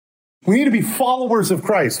We need to be followers of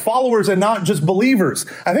Christ, followers and not just believers.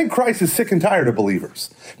 I think Christ is sick and tired of believers,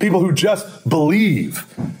 people who just believe.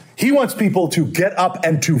 He wants people to get up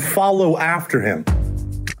and to follow after him.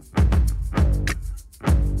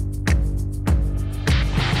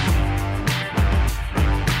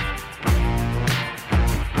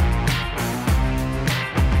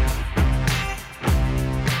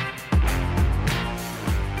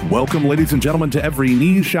 Welcome, ladies and gentlemen, to Every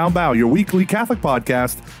Knee Shall Bow, your weekly Catholic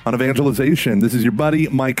podcast on evangelization. This is your buddy,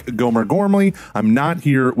 Mike Gomer Gormley. I'm not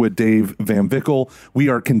here with Dave Van Vickle. We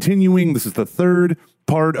are continuing. This is the third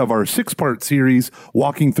part of our 6-part series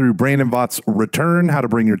walking through Brandon Vought's Return, How to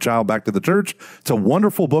Bring Your Child Back to the Church. It's a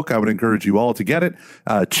wonderful book. I would encourage you all to get it.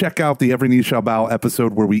 Check out the Every Knee Shall Bow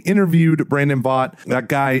episode where we interviewed Brandon Vaught. That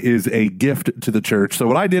guy is a gift to the church. So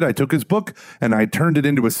what I did, I took his book and I turned it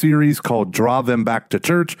into a series called Draw Them Back to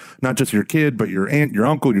Church. Not just your kid, but your aunt, your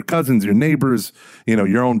uncle, your cousins, your neighbors,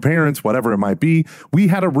 your own parents, whatever it might be. We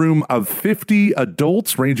had a room of 50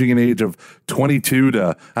 adults ranging in age of 22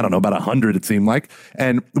 to, about 100 it seemed like.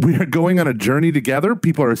 And we are going on a journey together.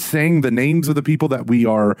 People are saying the names of the people that we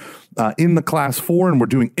are in the class for, and we're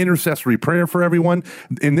doing intercessory prayer for everyone.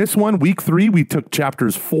 In this one, week 3, we took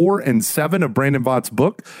chapters 4 and 7 of Brandon Vaught's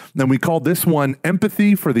book, and we called this one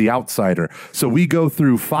Empathy for the Outsider. So we go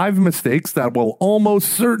through 5 mistakes that will almost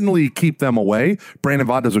certainly keep them away. Brandon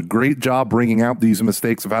Vaught does a great job bringing out these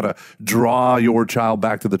mistakes of how to draw your child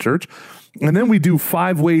back to the church. And then we do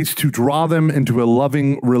 5 ways to draw them into a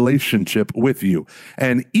loving relationship with you.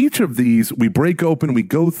 And each of these we break open, we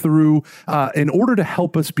go through in order to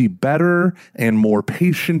help us be better and more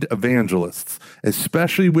patient evangelists,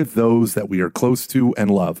 especially with those that we are close to and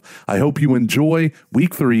love. I hope you enjoy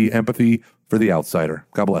week 3, Empathy for the Outsider.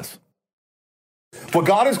 God bless. What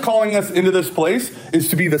God is calling us into this place is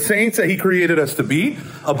to be the saints that he created us to be.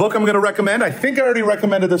 A book I'm going to recommend, I think I already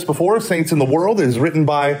recommended this before, Saints in the World, is written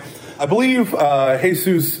by, I believe,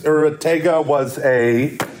 Jesus Ortega was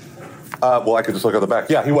I could just look at the back.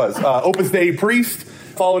 Yeah, he was. Opus Dei priest,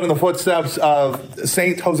 followed in the footsteps of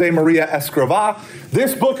Saint Jose Maria Escrivá.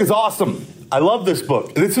 This book is awesome. I love this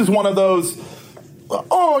book. This is one of those,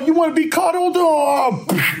 you want to be cuddled?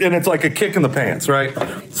 And it's like a kick in the pants, right?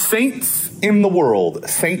 Saints in the World.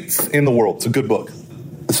 Saints in the World. It's a good book.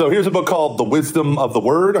 So here's a book called The Wisdom of the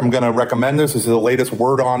Word. I'm going to recommend this. This is the latest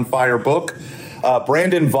Word on Fire book.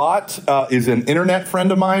 Brandon Vaught is an internet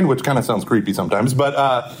friend of mine, which kind of sounds creepy sometimes,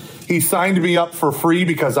 but he signed me up for free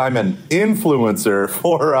because I'm an influencer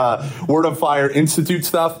for Word on Fire Institute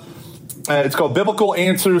stuff. It's called Biblical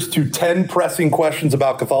Answers to 10 Pressing Questions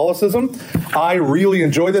About Catholicism. I really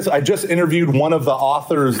enjoy this. I just interviewed one of the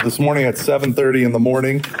authors this morning at 7:30 in the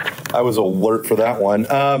morning. I was alert for that one.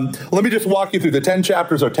 Let me just walk you through. The 10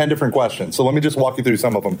 chapters are 10 different questions. So let me just walk you through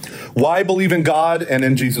some of them. Why believe in God and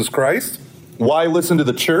in Jesus Christ? Why listen to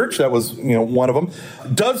the church? That was, one of them.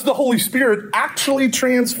 Does the Holy Spirit actually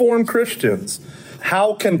transform Christians?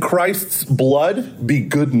 How can Christ's blood be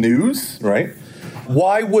good news, right?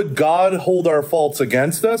 Why would God hold our faults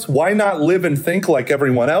against us? Why not live and think like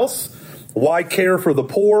everyone else? Why care for the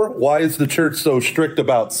poor? Why is the church so strict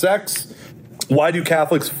about sex? Why do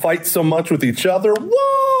Catholics fight so much with each other?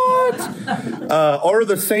 What? Are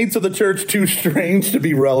the saints of the church too strange to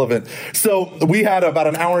be relevant? So we had about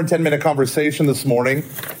an hour and 10-minute conversation this morning,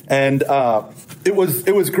 and it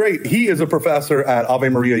was great. He is a professor at Ave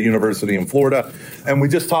Maria University in Florida, and we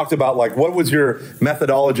just talked about, what was your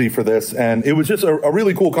methodology for this? And it was just a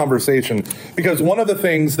really cool conversation, because one of the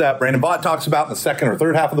things that Brandon Vaught talks about in the second or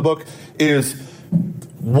third half of the book is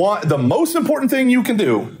the most important thing you can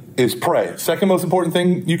do is pray. Second most important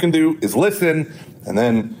thing you can do is listen. And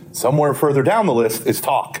then somewhere further down the list is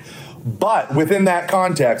talk. But within that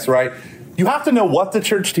context, right, you have to know what the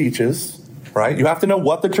church teaches, right? You have to know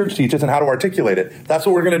what the church teaches and how to articulate it. That's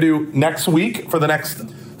what we're going to do next week for the next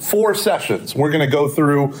 4 sessions. We're going to go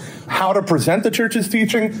through how to present the church's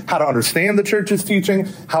teaching, how to understand the church's teaching,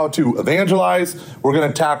 how to evangelize. We're going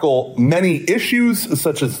to tackle many issues,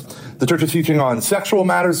 such as the church's teaching on sexual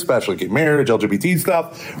matters, especially gay marriage, LGBT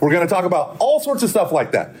stuff. We're going to talk about all sorts of stuff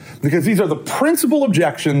like that, because these are the principal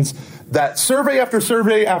objections that survey after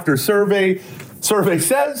survey after survey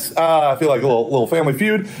says, I feel like a little Family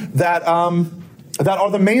Feud, that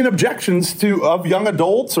are the main objections of young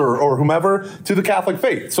adults or whomever to the Catholic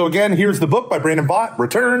faith. So again, here's the book by Brandon Vaught,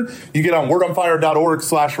 Return. You get on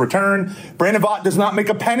wordonfire.org/return. Brandon Vaught does not make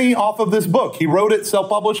a penny off of this book. He wrote it,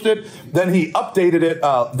 self-published it, then he updated it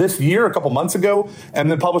this year, a couple months ago,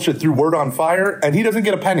 and then published it through Word on Fire, and he doesn't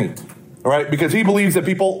get a penny, all right? Because he believes that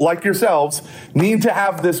people like yourselves need to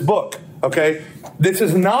have this book, okay? This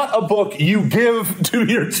is not a book you give to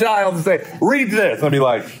your child and say, read this, and be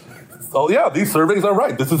like, oh yeah, these surveys are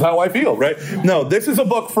right. This is how I feel, right? No, this is a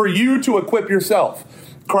book for you to equip yourself.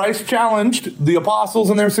 Christ challenged the apostles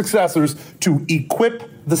and their successors to equip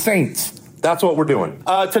the saints. That's what we're doing.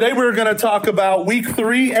 Today we're going to talk about week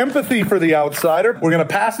 3, empathy for the outsider. We're going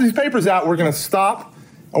to pass these papers out. We're going to stop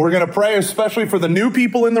and we're going to pray, especially for the new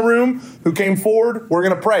people in the room who came forward. We're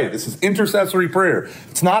going to pray. This is intercessory prayer.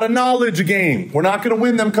 It's not a knowledge game. We're not going to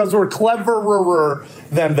win them because we're cleverer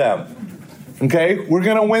than them. Okay? We're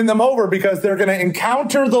going to win them over because they're going to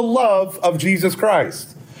encounter the love of Jesus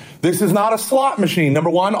Christ. This is not a slot machine.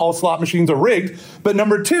 Number one, all slot machines are rigged. But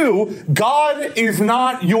number two, God is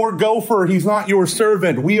not your gopher. He's not your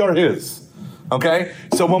servant. We are his. Okay?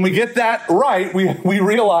 So when we get that right, we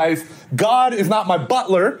realize God is not my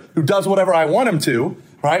butler who does whatever I want him to,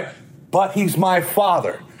 right? But he's my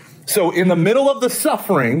father. So in the middle of the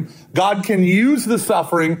suffering, God can use the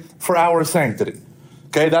suffering for our sanctity.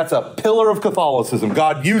 Okay, that's a pillar of Catholicism.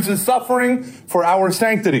 God uses suffering for our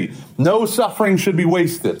sanctity. No suffering should be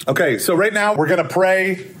wasted. Okay, so right now we're going to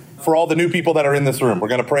pray for all the new people that are in this room. We're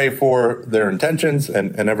going to pray for their intentions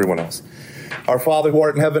and everyone else. Our Father who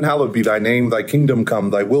art in heaven, hallowed be thy name. Thy kingdom come,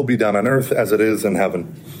 thy will be done on earth as it is in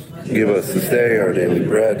heaven. Give us this day our daily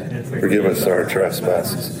bread. Forgive us our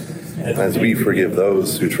trespasses, as we forgive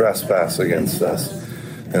those who trespass against us.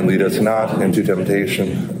 And lead us not into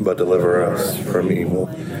temptation, but deliver us from evil.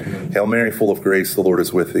 Hail Mary, full of grace, the Lord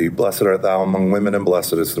is with thee. Blessed art thou among women, and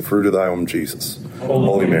blessed is the fruit of thy womb, Jesus.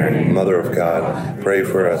 Holy Mary, Mother of God, pray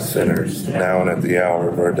for us sinners, now and at the hour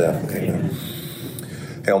of our death. Amen.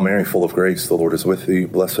 Hail Mary, full of grace, the Lord is with thee.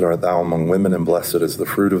 Blessed art thou among women, and blessed is the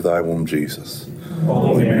fruit of thy womb, Jesus.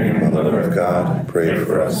 Holy Mary, Mother of God, pray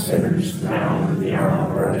for us sinners, now and at the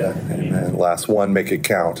hour of our death. Amen. Last one, make it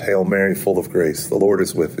count. Hail Mary, full of grace, the Lord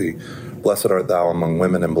is with thee. Blessed art thou among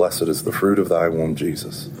women, and blessed is the fruit of thy womb,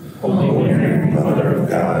 Jesus. Holy Mary, Mother of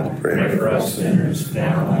God, pray for us sinners,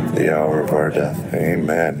 now and at the hour of our death.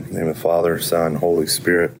 Amen. In the name of the Father, Son, Holy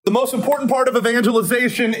Spirit. The most important part of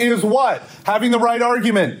evangelization is what? Having the right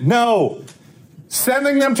argument? No.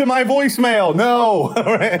 Sending them to my voicemail? No.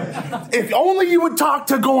 If only you would talk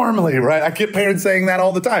to Gormley, right? I get parents saying that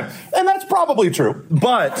all the time. And that's probably true.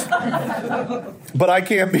 But I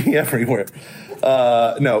can't be everywhere.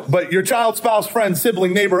 No, but your child, spouse, friend,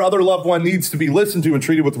 sibling, neighbor, other loved one needs to be listened to and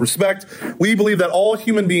treated with respect. We believe that all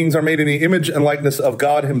human beings are made in the image and likeness of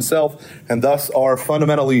God himself and thus are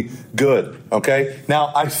fundamentally good. Okay?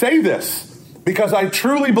 Now, I say this because I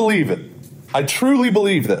truly believe it. I truly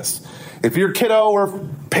believe this. If your kiddo or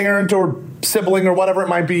parent or sibling or whatever it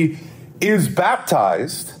might be is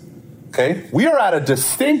baptized, okay, we are at a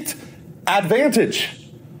distinct advantage.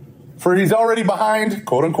 For he's already behind,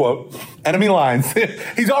 quote unquote, enemy lines.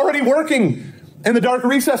 He's already working in the dark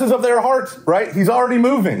recesses of their heart, right? He's already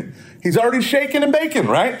moving. He's already shaking and baking,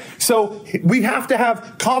 right? So we have to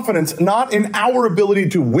have confidence not in our ability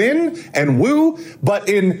to win and woo, but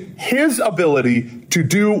in his ability to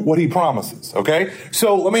do what he promises, okay?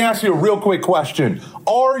 So let me ask you a real quick question.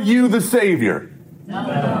 Are you the Savior?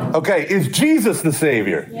 No. Okay, is Jesus the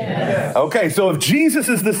Savior? Yes. Okay, so if Jesus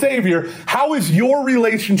is the Savior, how is your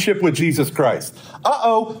relationship with Jesus Christ?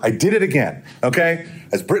 I did it again, okay?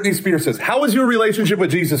 As Britney Spears says, how is your relationship with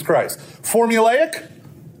Jesus Christ? Formulaic?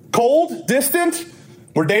 Cold? Distant?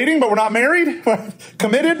 We're dating, but we're not married?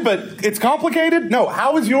 Committed, but it's complicated? No,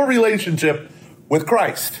 how is your relationship with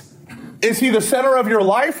Christ? Is he the center of your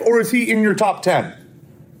life, or is he in your top 10?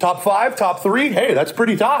 Top 5? Top 3? Hey, that's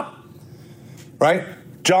pretty top. Right?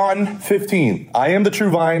 John 15. I am the true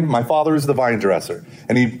vine. My Father is the vine dresser.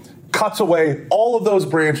 And he cuts away all of those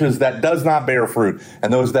branches that does not bear fruit.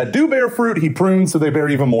 And those that do bear fruit, he prunes so they bear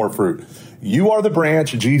even more fruit. You are the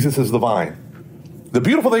branch. Jesus is the vine. The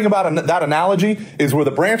beautiful thing about that analogy is where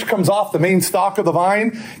the branch comes off the main stalk of the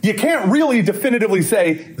vine, you can't really definitively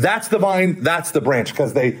say that's the vine, that's the branch,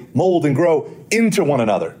 because they mold and grow into one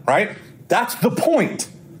another, right? That's the point.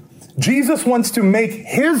 Jesus wants to make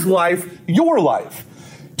his life your life.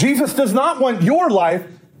 Jesus does not want your life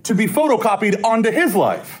to be photocopied onto his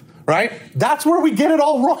life, right? That's where we get it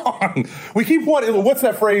all wrong. We keep, what's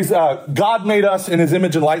that phrase? God made us in his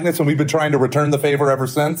image and likeness, and we've been trying to return the favor ever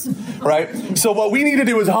since, right? So what we need to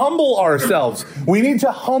do is humble ourselves. We need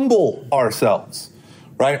to humble ourselves,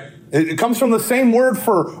 right? It comes from the same word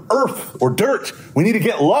for earth or dirt. We need to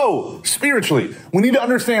get low spiritually. We need to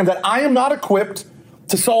understand that I am not equipped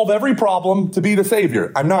to solve every problem, to be the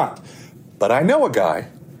Savior. I'm not. But I know a guy,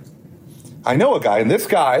 and this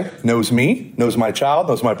guy knows me, knows my child,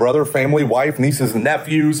 knows my brother, family, wife, nieces and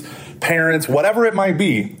nephews, parents, whatever it might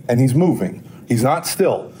be, and he's moving. He's not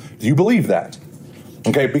still. Do you believe that?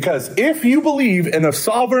 Okay, because if you believe in the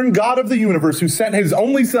sovereign God of the universe who sent his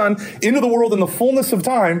only son into the world in the fullness of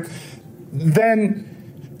time,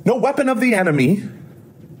 then no weapon of the enemy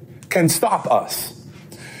can stop us.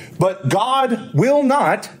 But God will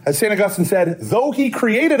not, as St. Augustine said, though he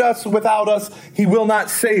created us without us, he will not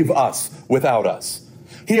save us without us.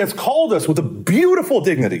 He has called us with a beautiful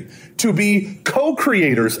dignity to be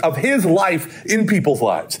co-creators of his life in people's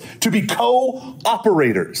lives, to be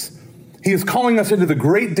co-operators. He is calling us into the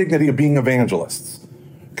great dignity of being evangelists.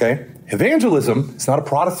 Okay? Evangelism is not a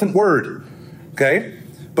Protestant word. Okay?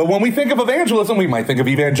 But when we think of evangelism, we might think of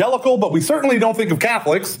evangelical, but we certainly don't think of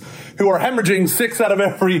Catholics who are hemorrhaging 6 out of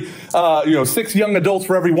every, 6 young adults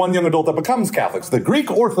for every 1 young adult that becomes Catholics. The Greek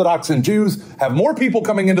Orthodox and Jews have more people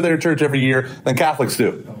coming into their church every year than Catholics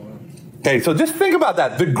do. Okay, so just think about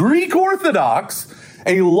that. The Greek Orthodox,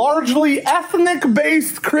 a largely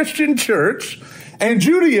ethnic-based Christian church, and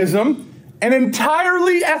Judaism, an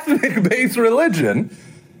entirely ethnic-based religion,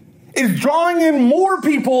 is drawing in more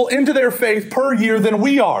people into their faith per year than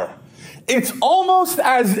we are. It's almost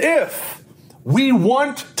as if we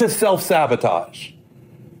want to self-sabotage.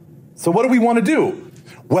 So what do we want to do?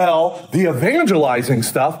 Well, the evangelizing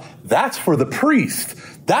stuff, that's for the priest.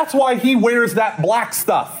 That's why he wears that black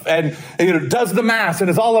stuff and does the mass and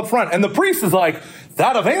is all up front. And the priest is like,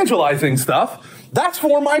 that evangelizing stuff, that's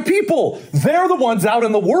for my people. They're the ones out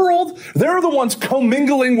in the world. They're the ones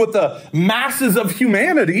commingling with the masses of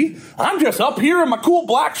humanity. I'm just up here in my cool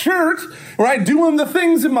black shirt, right, doing the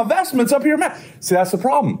things in my vestments up here. See, that's the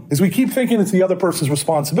problem, is we keep thinking it's the other person's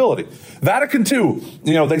responsibility. Vatican II,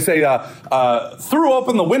 they say, threw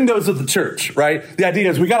open the windows of the church, right? The idea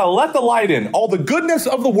is we got to let the light in. All the goodness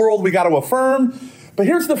of the world we got to affirm. But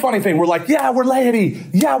here's the funny thing. We're like, yeah, we're laity.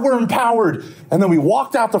 Yeah, we're empowered. And then we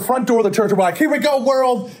walked out the front door of the church and we're like, here we go,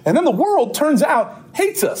 world. And then the world, turns out,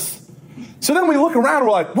 hates us. So then we look around and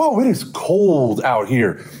we're like, whoa, it is cold out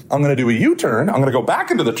here. I'm going to do a U-turn. I'm going to go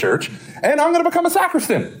back into the church and I'm going to become a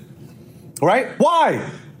sacristan. Right? Why?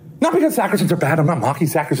 Not because sacristans are bad. I'm not mocking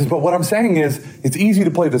sacristans. But what I'm saying is it's easy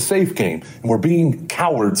to play the safe game. And we're being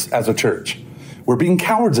cowards as a church. We're being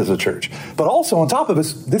cowards as a church. But also on top of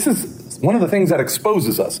this is one of the things that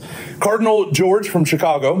exposes us. Cardinal George from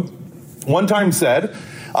Chicago one time said,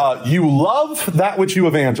 you love that which you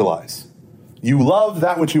evangelize. You love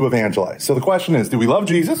that which you evangelize. So the question is, do we love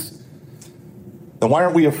Jesus? Then why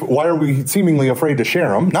are we seemingly afraid to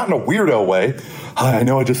share him? Not in a weirdo way. Hi, I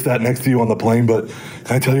know I just sat next to you on the plane, but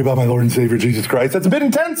can I tell you about my Lord and Savior Jesus Christ? That's a bit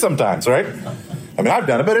intense sometimes, right? I mean, I've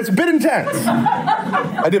done it, but it's a bit intense.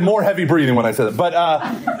 I did more heavy breathing when I said it.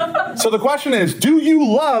 But so the question is, do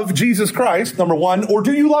you love Jesus Christ, number one, or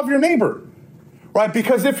do you love your neighbor? Right?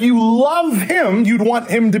 Because if you love him, you'd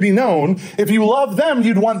want him to be known. If you love them,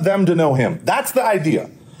 you'd want them to know him. That's the idea.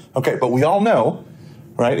 Okay, but we all know,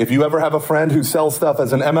 right? If you ever have a friend who sells stuff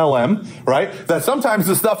as an MLM, right? That sometimes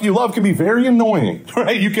the stuff you love can be very annoying,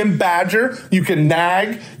 right? You can badger, you can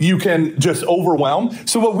nag, you can just overwhelm.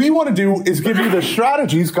 So what we want to do is give you the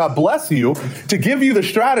strategies, God bless you, to give you the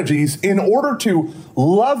strategies in order to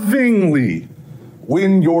lovingly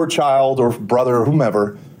win your child or brother or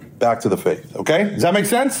whomever back to the faith. Okay? Does that make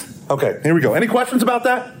sense? Okay, here we go. Any questions about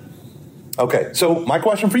that? Okay, so my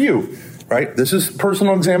question for you, right? This is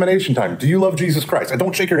personal examination time. Do you love Jesus Christ? And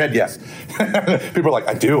don't shake your head yes. People are like,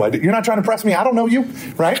 I do. You're not trying to press me. I don't know you,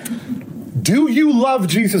 right? Do you love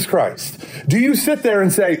Jesus Christ? Do you sit there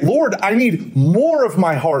and say, Lord, I need more of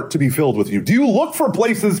my heart to be filled with you? Do you look for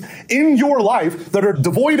places in your life that are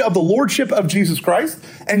devoid of the lordship of Jesus Christ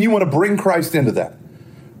and you want to bring Christ into that,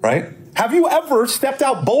 right? Have you ever stepped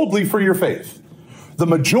out boldly for your faith? The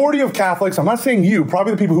majority of Catholics, I'm not saying you,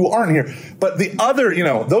 probably the people who aren't here, but the other,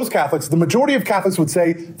 those Catholics, the majority of Catholics would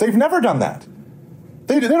say they've never done that.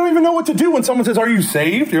 They don't even know what to do when someone says, are you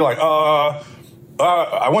saved? You're like,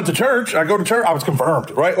 I went to church. I go to church. I was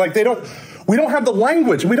confirmed, right? Like we don't have the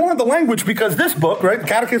language. We don't have the language because this book, right, the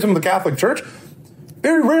Catechism of the Catholic Church,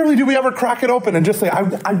 very rarely do we ever crack it open and just say,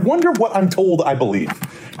 I wonder what I'm told I believe,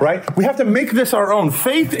 right? We have to make this our own.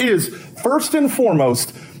 Faith is, first and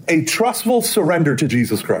foremost, a trustful surrender to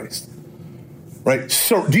Jesus Christ, right?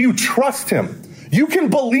 So do you trust him? You can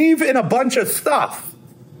believe in a bunch of stuff,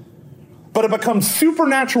 but it becomes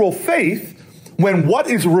supernatural faith when what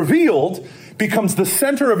is revealed becomes the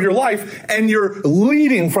center of your life and you're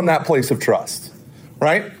leading from that place of trust,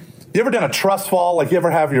 right? You ever done a trust fall? Like you ever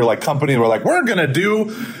have your company where we're gonna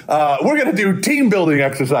do team building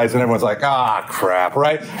exercise and everyone's like, crap,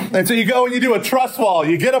 right? And so you go and you do a trust fall.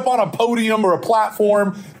 You get up on a podium or a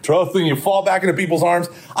platform, trusting, you fall back into people's arms.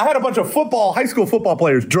 I had a bunch of high school football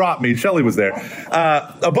players drop me. Shelley was there.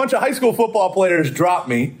 A bunch of high school football players dropped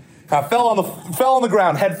me I fell on the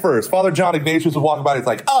ground head first. Father John Ignatius was walking by. He's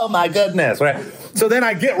like, oh my goodness, right? So then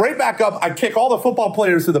I get right back up. I kick all the football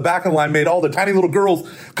players to the back of the line, made all the tiny little girls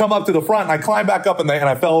come up to the front, and I climb back up, and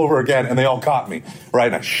I fell over again, and they all caught me, right?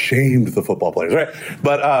 And I shamed the football players, right?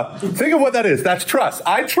 But think of what that is. That's trust.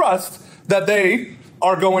 I trust that they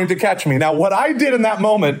are going to catch me. Now, what I did in that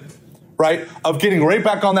moment, right, of getting right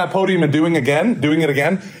back on that podium and doing it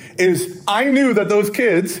again, is I knew that those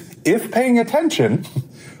kids, if paying attention,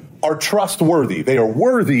 are trustworthy. They are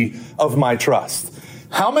worthy of my trust.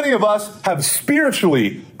 How many of us have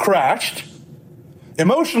spiritually crashed,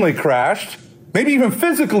 emotionally crashed, maybe even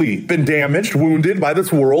physically been damaged, wounded by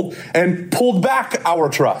this world, and pulled back our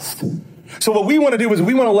trust? So what we want to do is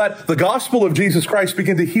we want to let the gospel of Jesus Christ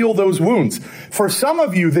begin to heal those wounds. For some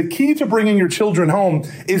of you, the key to bringing your children home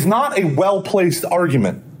is not a well-placed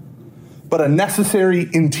argument, but a necessary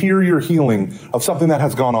interior healing of something that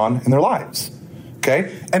has gone on in their lives.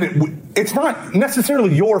 Okay? And it's not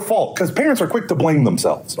necessarily your fault, because parents are quick to blame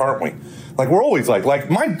themselves, aren't we? Like, we're always like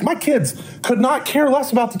my kids could not care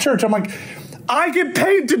less about the church. I'm like, I get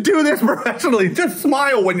paid to do this professionally. Just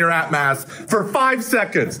smile when you're at Mass for 5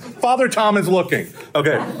 seconds. Father Tom is looking.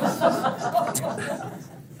 Okay.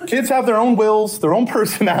 Kids have their own wills, their own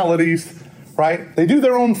personalities, right? They do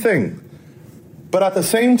their own thing. But at the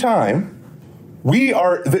same time,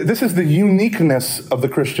 this is the uniqueness of the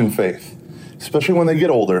Christian faith, especially when they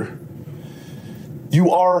get older.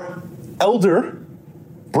 You are elder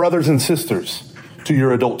brothers and sisters to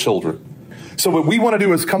your adult children. So what we want to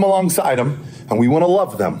do is come alongside them, and we want to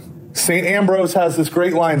love them. St. Ambrose has this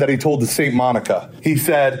great line that he told to St. Monica. He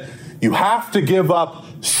said, you have to give up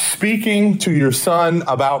speaking to your son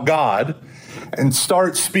about God and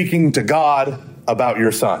start speaking to God about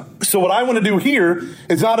your son. So what I want to do here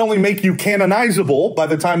is not only make you canonizable by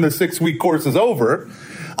the time the 6-week course is over,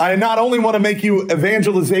 I not only want to make you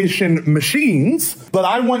evangelization machines, but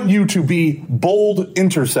I want you to be bold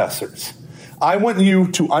intercessors. I want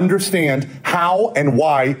you to understand how and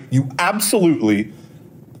why you absolutely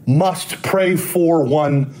must pray for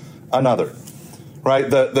one another, right?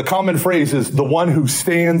 The common phrase is the one who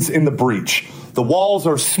stands in the breach. The walls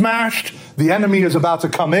are smashed, the enemy is about to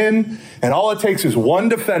come in, and all it takes is one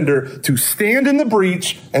defender to stand in the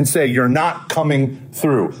breach and say, you're not coming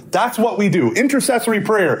through. That's what we do. Intercessory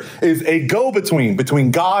prayer is a go-between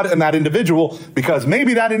between God and that individual, because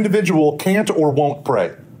maybe that individual can't or won't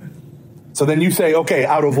pray. So then you say, okay,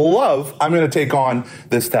 out of love, I'm going to take on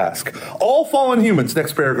this task. All fallen humans,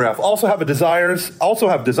 next paragraph, also have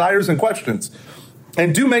desires and questions,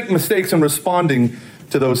 and do make mistakes in responding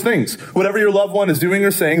to those things. Whatever your loved one is doing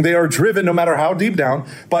or saying, they are driven, no matter how deep down,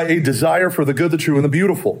 by a desire for the good, the true, and the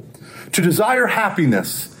beautiful. To desire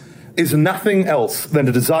happiness is nothing else than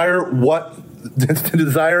to desire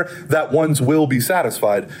that one's will be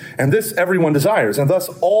satisfied. And this everyone desires. And thus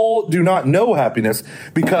all do not know happiness,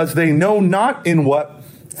 because they know not in what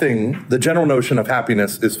thing the general notion of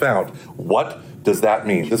happiness is found. What does that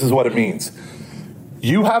mean? This is what it means.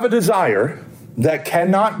 You have a desire that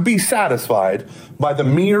cannot be satisfied by the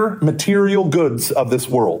mere material goods of this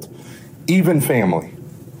world, even family.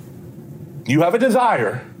 You have a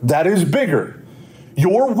desire that is bigger.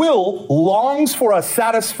 Your will longs for a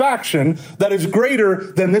satisfaction that is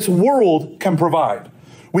greater than this world can provide.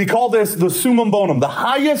 We call this the summum bonum, the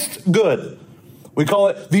highest good. We call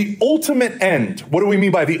it the ultimate end. What do we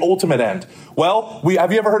mean by the ultimate end? Well,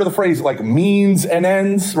 have you ever heard of the phrase like means and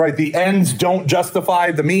ends, right? The ends don't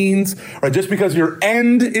justify the means, right? Just because your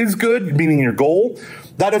end is good, meaning your goal,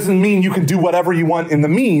 that doesn't mean you can do whatever you want in the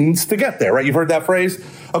means to get there, right? You've heard that phrase?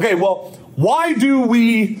 Okay, well, why do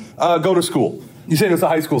we go to school? You say this to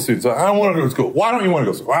high school students. I don't want to go to school. Why don't you want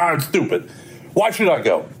to go to school? It's stupid. Why should I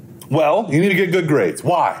go? Well, you need to get good grades.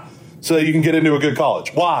 Why? So that you can get into a good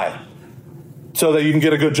college. Why? So that you can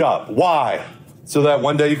get a good job. Why? So that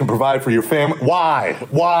one day you can provide for your family.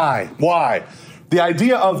 Why? The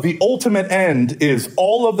idea of the ultimate end is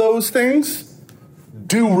all of those things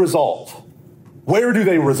do resolve. Where do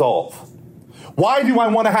they resolve? Why do I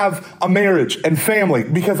want to have a marriage and family?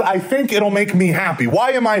 Because I think it'll make me happy.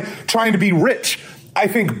 Why am I trying to be rich? I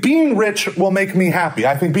think being rich will make me happy.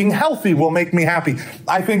 I think being healthy will make me happy.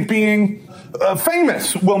 I think being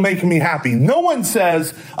famous will make me happy. No one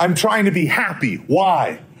says I'm trying to be happy.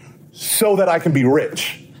 Why? So that I can be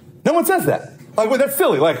rich. No one says that. Like, well, that's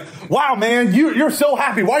silly. Like, wow, man, you're so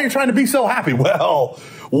happy. Why are you trying to be so happy? Well,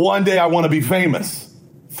 one day I want to be famous.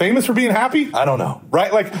 Famous for being happy? I don't know,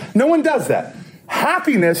 right? Like, no one does that.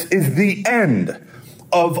 Happiness is the end.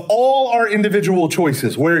 of all our individual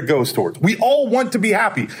choices, where it goes towards. We all want to be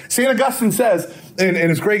happy. St. Augustine says, in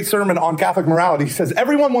his great sermon on Catholic morality, he says,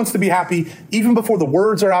 everyone wants to be happy even before the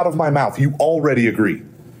words are out of my mouth. You already agree.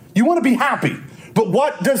 You want to be happy. But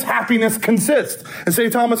what does happiness consist? And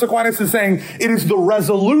St. Thomas Aquinas is saying, it is the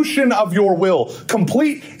resolution of your will,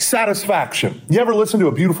 complete satisfaction. You ever listen to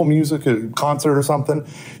a beautiful music, a concert or something?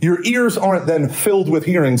 Your ears aren't then filled with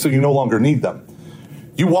hearing, so you no longer need them.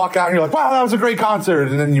 You walk out and you're like, wow, that was a great concert,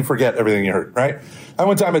 and then you forget everything you heard, right? I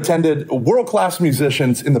one time attended world-class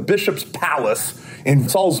musicians in the Bishop's Palace in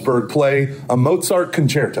Salzburg play a Mozart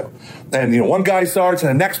concerto. And, one guy starts and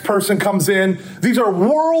the next person comes in. These are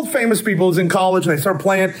world-famous people who's in college, and they start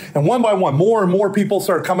playing, and one by one, more and more people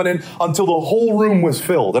start coming in until the whole room was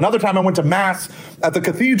filled. Another time I went to Mass at the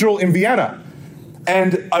cathedral in Vienna,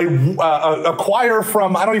 and a choir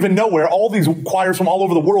from, I don't even know where, all these choirs from all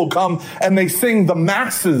over the world come, and they sing the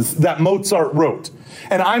masses that Mozart wrote.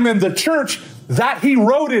 And I'm in the church that he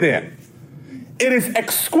wrote it in. It is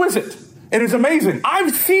exquisite. It is amazing.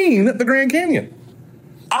 I've seen the Grand Canyon.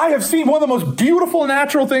 I have seen one of the most beautiful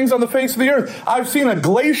natural things on the face of the earth. I've seen a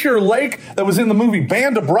glacier lake that was in the movie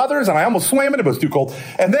Band of Brothers, and I almost swam in it, but it was too cold.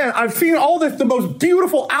 And then I've seen all the most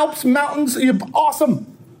beautiful Alps mountains.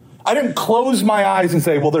 Awesome. I didn't close my eyes and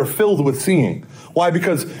say, well, they're filled with seeing. Why?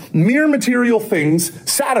 Because mere material things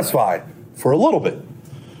satisfy for a little bit.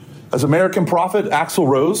 As American prophet Axl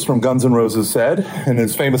Rose from Guns N' Roses said in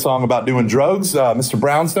his famous song about doing drugs, Mr.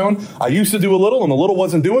 Brownstone, I used to do a little, and the little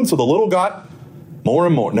wasn't doing, so the little got more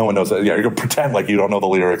and more. No one knows that. Yeah, you're going to pretend like you don't know the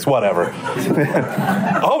lyrics. Whatever.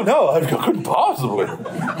 Oh, no, I couldn't possibly.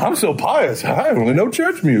 I'm so pious. I only know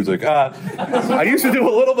church music. I used to do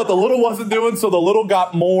a little, but the little wasn't doing, so the little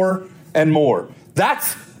got more and more.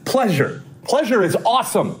 That's pleasure. Pleasure is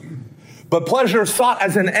awesome. But pleasure sought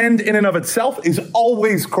as an end in and of itself is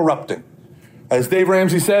always corrupting. As Dave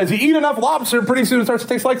Ramsey says, you eat enough lobster, pretty soon it starts to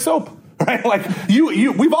taste like soap. Right? Like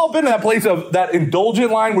we've all been in that place of that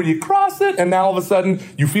indulgent line where you cross it and now all of a sudden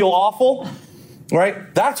you feel awful.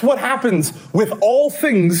 Right? That's what happens with all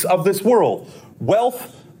things of this world.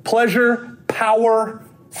 Wealth, pleasure, power,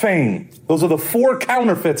 fame. Those are the four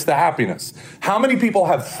counterfeits to happiness. How many people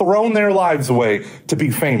have thrown their lives away to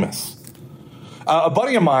be famous? A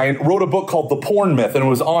buddy of mine wrote a book called The Porn Myth, and it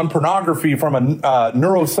was on pornography from a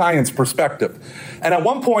neuroscience perspective. And at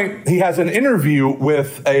one point, he has an interview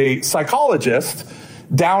with a psychologist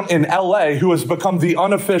down in LA who has become the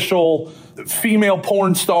unofficial female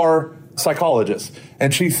porn star psychologist.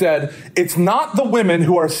 And she said, it's not the women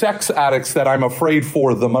who are sex addicts that I'm afraid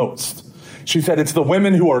for the most. She said, it's the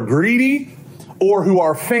women who are greedy or who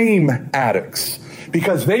are fame addicts,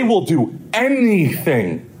 because they will do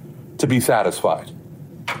anything to be satisfied.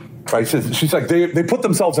 Right? She's like, they put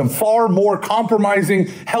themselves in far more compromising,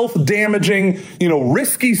 health damaging,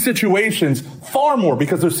 risky situations, far more,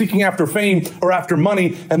 because they're seeking after fame or after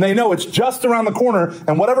money, and they know it's just around the corner,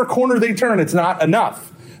 and whatever corner they turn, it's not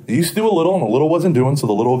enough. They used to do a little, and the little wasn't doing, so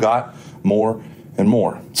the little got more and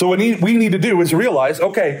more. So what we need to do is realize,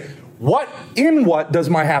 okay, what does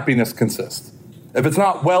my happiness consist? If it's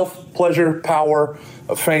not wealth, pleasure, power,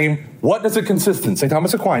 fame, what does it consist in? St.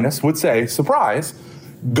 Thomas Aquinas would say, surprise,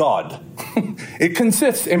 God. It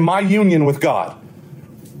consists in my union with God.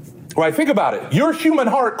 Right? Think about it. Your human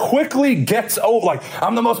heart quickly gets over, like,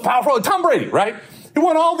 I'm the most powerful. Tom Brady, right? He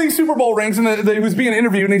won all these Super Bowl rings, and he was being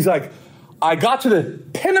interviewed, and he's like, I got to the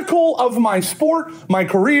pinnacle of my sport, my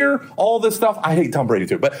career, all this stuff. I hate Tom Brady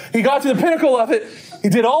too, but he got to the pinnacle of it. He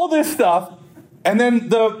did all this stuff. And then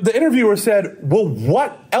the interviewer said, well,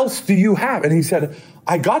 what else do you have? And he said,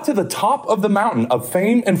 I got to the top of the mountain of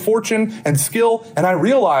fame and fortune and skill, and I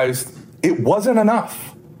realized it wasn't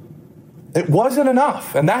enough. It wasn't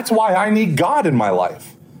enough. And that's why I need God in my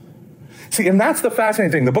life. See, and that's the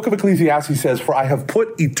fascinating thing. The book of Ecclesiastes says, for I have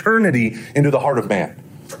put eternity into the heart of man.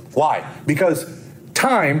 Why? Because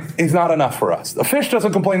time is not enough for us. The fish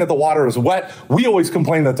doesn't complain that the water is wet. We always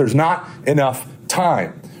complain that there's not enough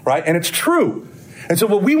time, right? And it's true. And so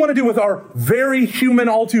what we want to do with our very human,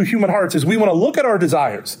 all too human hearts is we want to look at our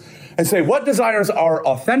desires and say, what desires are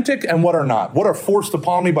authentic and what are not? What are forced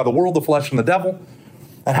upon me by the world, the flesh, and the devil?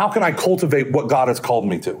 And how can I cultivate what God has called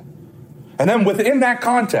me to? And then within that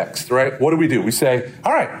context, right, what do? We say,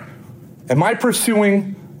 all right, am I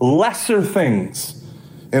pursuing lesser things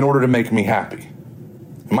in order to make me happy?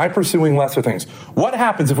 Am I pursuing lesser things? What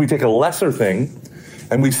happens if we take a lesser thing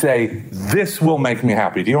and we say, this will make me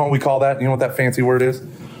happy? Do you know what we call that? You know what that fancy word is?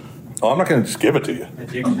 Oh, I'm not going to just give it to you.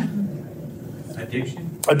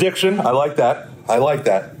 Addiction. Addiction. I like that. I'm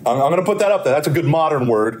going to put that up there. That's a good modern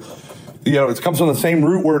word. It comes from the same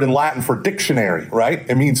root word in Latin for dictionary, right?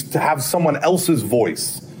 It means to have someone else's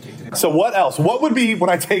voice. So what else? What would be when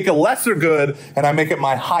I take a lesser good and I make it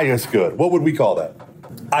my highest good? What would we call that?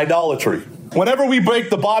 Idolatry. Whenever we break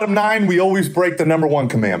the bottom 9, we always break the number 1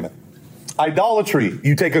 commandment. Idolatry.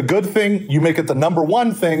 You take a good thing, you make it the number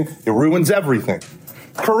 1 thing, it ruins everything.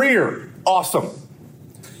 Career. Awesome.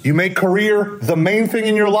 You make career the main thing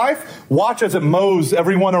in your life, watch as it mows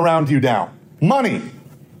everyone around you down. Money.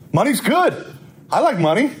 Money's good. I like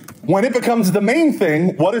money. When it becomes the main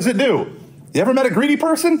thing, what does it do? You ever met a greedy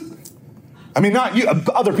person? I mean, not you,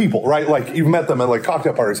 other people, right? Like you've met them at like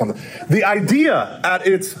cocktail party or something. The idea at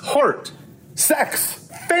its heart, sex,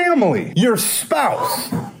 family, your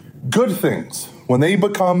spouse, good things, when they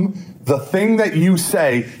become the thing that you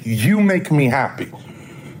say, you make me happy.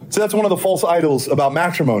 So that's one of the false idols about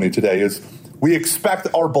matrimony today is we expect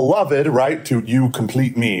our beloved, right, to you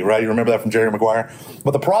complete me, right? You remember that from Jerry Maguire?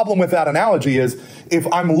 But the problem with that analogy is if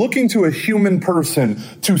I'm looking to a human person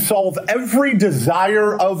to solve every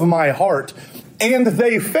desire of my heart and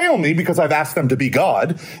they fail me because I've asked them to be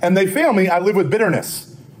God and they fail me, I live with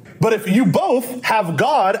bitterness. But if you both have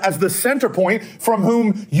God as the center point from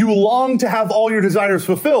whom you long to have all your desires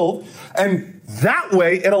fulfilled, and that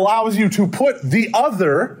way it allows you to put the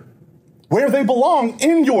other where they belong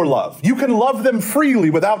in your love. You can love them freely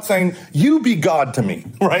without saying, you be God to me,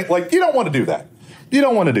 right? Like, you don't want to do that. You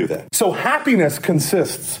don't want to do that. So happiness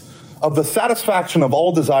consists of the satisfaction of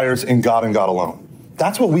all desires in God and God alone.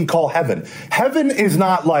 That's what we call heaven. Heaven is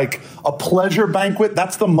not like a pleasure banquet.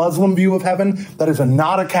 That's the Muslim view of heaven. That is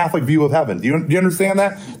not a Catholic view of heaven. Do you understand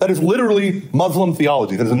that? That is literally Muslim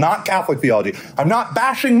theology. That is not Catholic theology. I'm not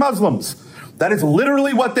bashing Muslims. That is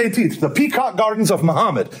literally what they teach, the peacock gardens of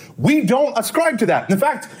Muhammad. We don't ascribe to that. In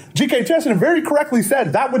fact, G.K. Chesterton very correctly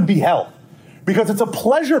said that would be hell because it's a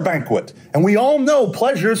pleasure banquet. And we all know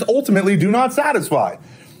pleasures ultimately do not satisfy.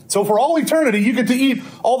 So for all eternity, you get to eat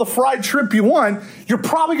all the fried shrimp you want. You're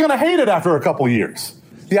probably going to hate it after a couple years.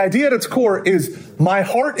 The idea at its core is my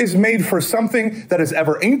heart is made for something that is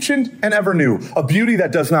ever ancient and ever new, a beauty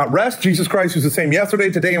that does not rest. Jesus Christ is the same yesterday,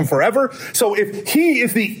 today, and forever. So if he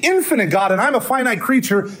is the infinite God and I'm a finite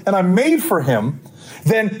creature and I'm made for him,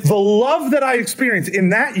 then the love that I experience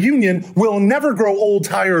in that union will never grow old,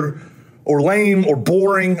 tired, or lame, or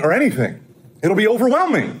boring, or anything. It'll be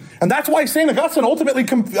overwhelming. And that's why St. Augustine ultimately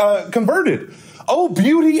converted. Oh,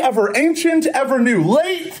 beauty ever ancient, ever new.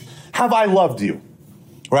 Late have I loved you.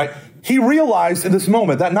 Right? He realized in this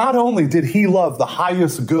moment that not only did he love the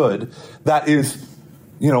highest good that is,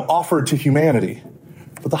 offered to humanity,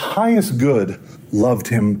 but the highest good loved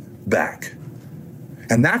him back.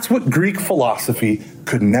 And that's what Greek philosophy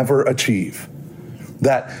could never achieve.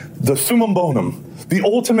 That the summum bonum, the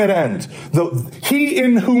ultimate end, he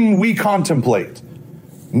in whom we contemplate,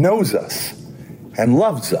 knows us and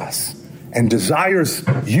loves us and desires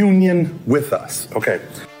union with us. Okay.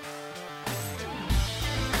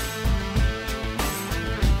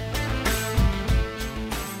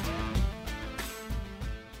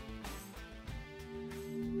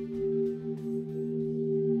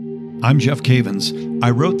 I'm Jeff Cavins. I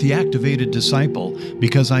wrote The Activated Disciple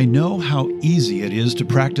because I know how easy it is to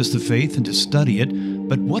practice the faith and to study it,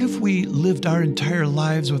 but what if we lived our entire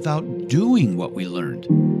lives without doing what we learned?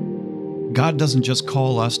 God doesn't just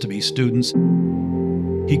call us to be students,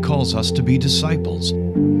 He calls us to be disciples,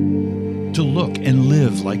 to look and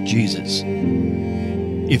live like Jesus.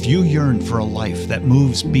 If you yearn for a life that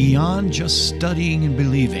moves beyond just studying and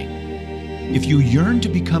believing, if you yearn to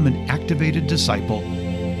become an activated disciple,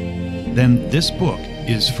 then this book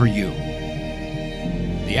is for you.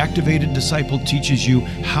 The Activated Disciple teaches you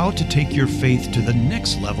how to take your faith to the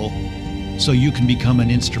next level so you can become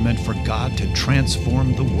an instrument for God to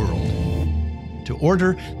transform the world. To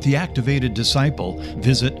order The Activated Disciple,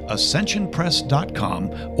 visit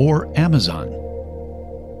ascensionpress.com or Amazon.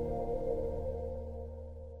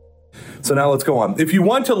 So now let's go on. If you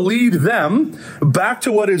want to lead them back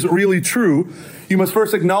to what is really true, you must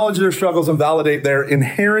first acknowledge their struggles and validate their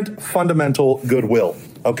inherent fundamental goodwill.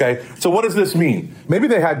 Okay? So what does this mean? Maybe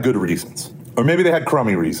they had good reasons, or maybe they had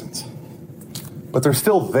crummy reasons, but they're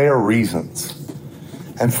still their reasons.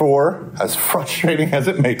 And for as frustrating as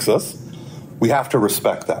it makes us, we have to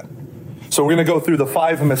respect that. So we're going to go through the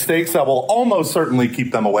 5 mistakes that will almost certainly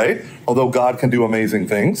keep them away, although God can do amazing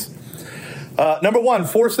things. Number 1,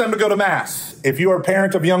 force them to go to Mass. If you are a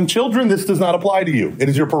parent of young children, this does not apply to you. It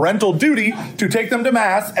is your parental duty to take them to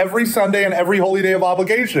Mass every Sunday and every holy day of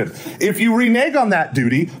obligation. If you renege on that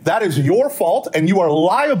duty, that is your fault and you are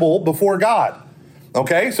liable before God.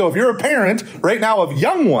 Okay? So if you're a parent right now of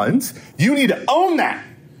young ones, you need to own that.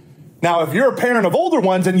 Now, if you're a parent of older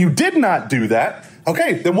ones and you did not do that,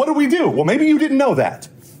 okay, then what do we do? Well, maybe you didn't know that,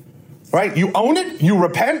 right? You own it, you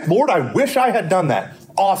repent. Lord, I wish I had done that.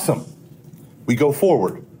 Awesome. We go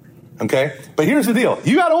forward, okay? But here's the deal.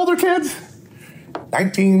 You got older kids?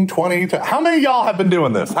 19, 20, how many of y'all have been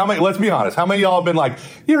doing this? How many, let's be honest, how many of y'all have been like,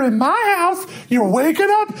 you're in my house, you're waking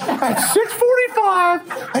up at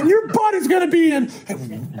 6:45, and your butt is going to be in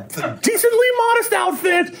a decently modest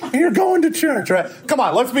outfit, and you're going to church, right? Come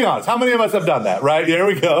on, let's be honest. How many of us have done that, right? There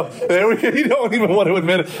we go. There we go. You don't even want to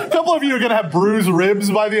admit it. A couple of you are going to have bruised ribs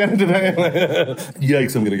by the end of today.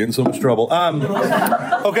 Yikes, I'm going to get in so much trouble.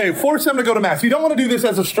 Okay, force them to go to Mass. You don't want to do this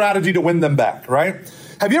as a strategy to win them back, right?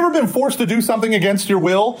 Have you ever been forced to do something against your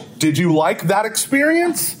will? Did you like that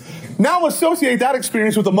experience? Now associate that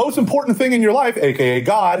experience with the most important thing in your life, aka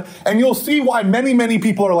God, and you'll see why many, many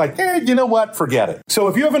people are like, you know what, forget it. So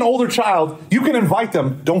if you have an older child, you can invite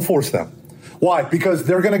them, don't force them. Why? Because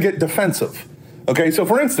they're going to get defensive. Okay, so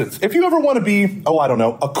for instance, if you ever want to be,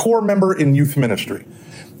 a core member in youth ministry,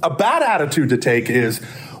 a bad attitude to take is,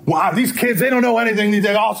 wow, these kids, they don't know anything.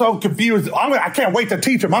 They're all so confused. I can't wait to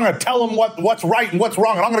teach them. I'm going to tell them what's right and what's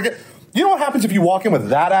wrong. And I'm going to you know what happens if you walk in with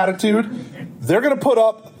that attitude? They're going to put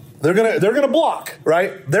up, they're going to block,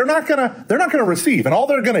 right? They're not going to receive. And all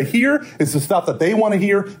they're going to hear is the stuff that they want to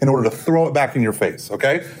hear in order to throw it back in your face,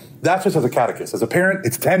 okay? That's just as a catechist. As a parent,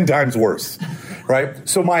 it's 10 times worse, right?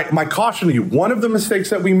 So my caution to you, one of the mistakes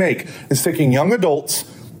that we make is taking young adults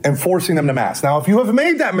and forcing them to Mass. Now, if you have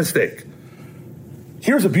made that mistake,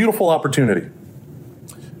 here's a beautiful opportunity.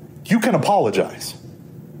 You can apologize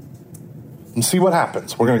and see what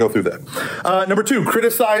happens. We're going to go through that. Number 2,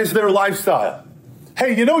 criticize their lifestyle.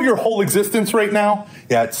 Hey, you know your whole existence right now?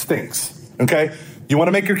 Yeah, it stinks. Okay? You want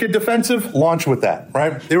to make your kid defensive? Launch with that,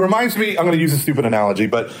 right? It reminds me, I'm going to use a stupid analogy,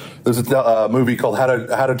 but there's a movie called How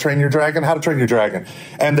to Train Your Dragon.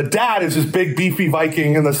 And the dad is this big, beefy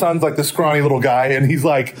Viking, and the son's like the scrawny little guy, and he's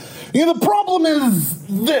like, the problem is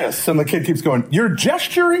this. And the kid keeps going, you're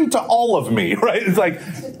gesturing to all of me, right? It's like,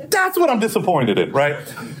 that's what I'm disappointed in, right?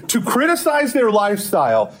 To criticize their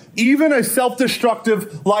lifestyle, even a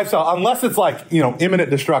self-destructive lifestyle, unless it's like, imminent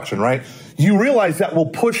destruction, right? You realize that will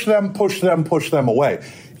push them away.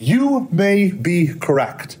 You may be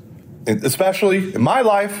correct. Especially in my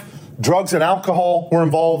life, drugs and alcohol were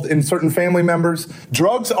involved in certain family members.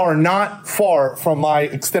 Drugs are not far from my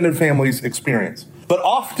extended family's experience. But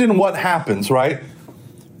often what happens, right?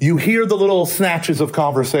 You hear the little snatches of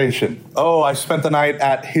conversation. Oh, I spent the night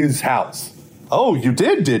at his house. Oh, you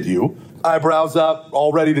did you? Eyebrows up,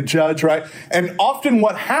 all ready to judge, right? And often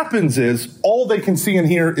what happens is all they can see and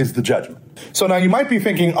hear is the judgment. So now you might be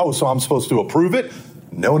thinking, so I'm supposed to approve it?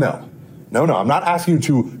 No. I'm not asking you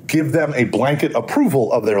to give them a blanket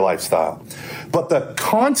approval of their lifestyle. But the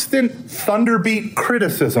constant thunderbeat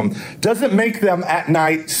criticism doesn't make them at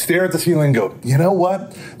night stare at the ceiling and go, you know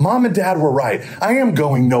what? Mom and Dad were right. I am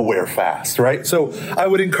going nowhere fast, right? So I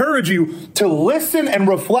would encourage you to listen and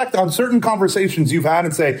reflect on certain conversations you've had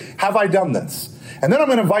and say, have I done this? And then I'm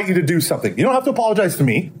going to invite you to do something. You don't have to apologize to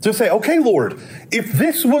me. Just say, okay, Lord, if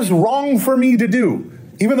this was wrong for me to do,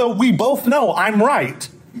 even though we both know I'm right,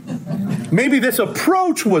 maybe this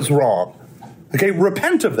approach was wrong. Okay,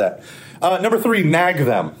 repent of that. Number 3, nag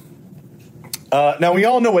them. Now, we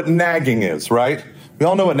all know what nagging is, right? We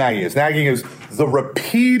all know what nagging is. Nagging is the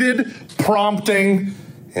repeated prompting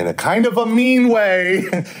in a kind of a mean way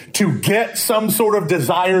to get some sort of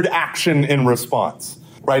desired action in response.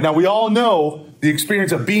 Right? Now, we all know the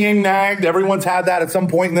experience of being nagged. Everyone's had that at some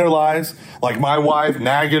point in their lives. Like my wife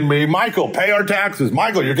nagging me, Michael, pay our taxes.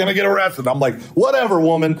 Michael, you're going to get arrested. I'm like, whatever,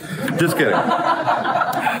 woman. Just kidding.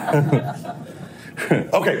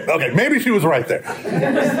 Okay, maybe she was right there.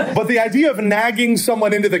 But the idea of nagging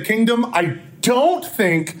someone into the kingdom, I don't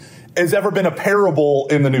think has ever been a parable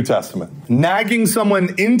in the New Testament. Nagging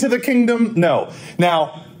someone into the kingdom, no.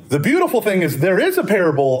 Now, the beautiful thing is there is a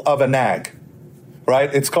parable of a nag.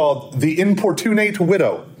 Right? It's called the importunate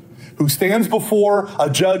widow, who stands before a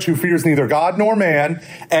judge who fears neither God nor man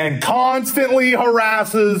and constantly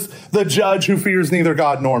harasses the judge who fears neither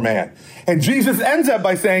God nor man. And Jesus ends up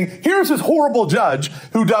by saying, here's this horrible judge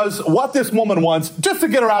who does what this woman wants just to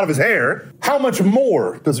get her out of his hair. How much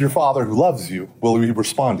more does your Father who loves you will he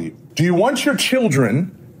respond to you? Do you want your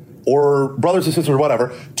children or brothers and sisters or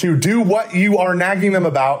whatever to do what you are nagging them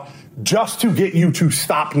about just to get you to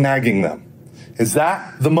stop nagging them? Is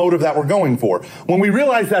that the motive that we're going for? When we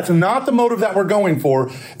realize that's not the motive that we're going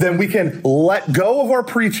for, then we can let go of our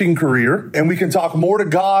preaching career and we can talk more to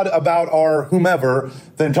God about our whomever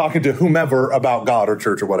than talking to whomever about God or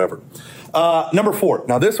church or whatever. Number 4.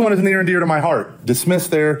 Now, this one is near and dear to my heart. Dismiss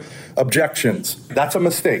their objections. That's a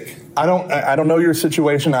mistake. I don't know your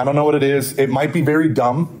situation. I don't know what it is. It might be very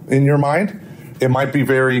dumb in your mind. It might be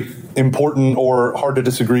very important or hard to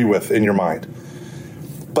disagree with in your mind.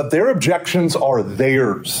 But their objections are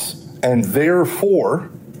theirs, and therefore,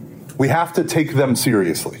 we have to take them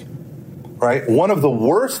seriously, right? One of the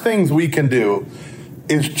worst things we can do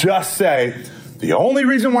is just say, the only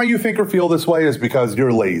reason why you think or feel this way is because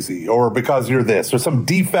you're lazy, or because you're this, or some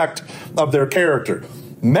defect of their character.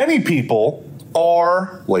 Many people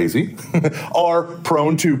are lazy, are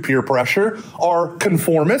prone to peer pressure, are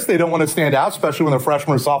conformists. They don't want to stand out, especially when they're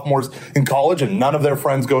freshmen or sophomores in college and none of their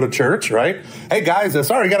friends go to church, right? Hey guys,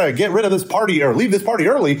 sorry, got to get rid of this party or leave this party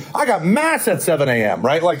early. I got mass at 7 a.m.,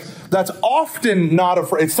 right? Like, that's often not a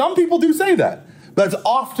phrase. Some people do say that. That's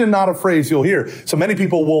often not a phrase you'll hear. So many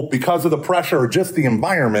people will, because of the pressure or just the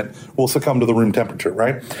environment, will succumb to the room temperature,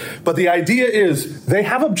 right? But the idea is they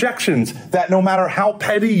have objections that no matter how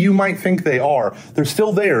petty you might think they are, they're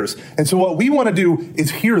still theirs. And so what we want to do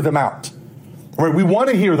is hear them out. Right? We want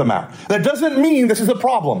to hear them out. That doesn't mean this is a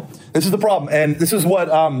problem. This is the problem. And this is what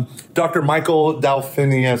Dr. Michael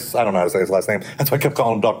Dalphinius, I don't know how to say his last name. That's why I kept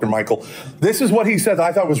calling him Dr. Michael. This is what he said that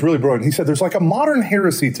I thought was really brilliant. He said, there's like a modern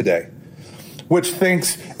heresy today, which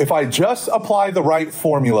thinks if I just apply the right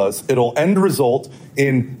formulas, it'll end result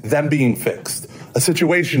in them being fixed, a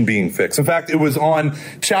situation being fixed. In fact, it was on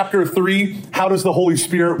chapter 3, how does the Holy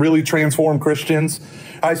Spirit really transform Christians?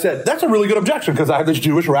 I said, that's a really good objection, because I had this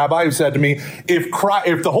Jewish rabbi who said to me, if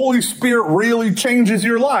the Holy Spirit really changes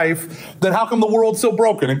your life, then how come the world's so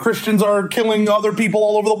broken and Christians are killing other people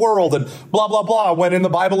all over the world and blah, blah, blah, when in the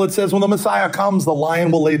Bible it says when the Messiah comes, the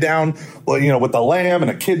lion will lay down, with the lamb and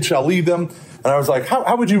a kid shall lead them. And I was like,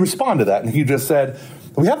 how would you respond to that? And he just said,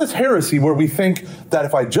 we have this heresy where we think that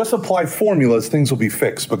if I just apply formulas, things will be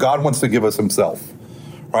fixed. But God wants to give us himself,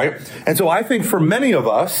 right? And so I think for many of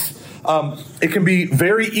us, it can be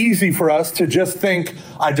very easy for us to just think,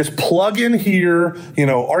 I just plug in here,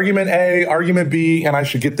 argument A, argument B, and I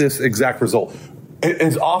should get this exact result.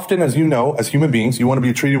 As often as you know, as human beings, you want to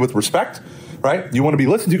be treated with respect, right? You want to be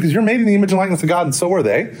listened to because you're made in the image and likeness of God, and so are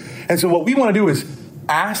they. And so what we want to do is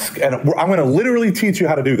ask, and I'm going to literally teach you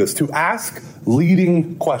how to do this, to ask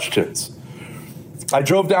leading questions. I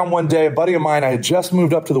drove down one day, a buddy of mine, I had just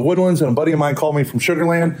moved up to the Woodlands, and a buddy of mine called me from Sugar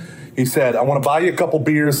Land. He said, I want to buy you a couple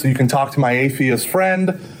beers so you can talk to my atheist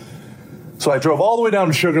friend. So I drove all the way down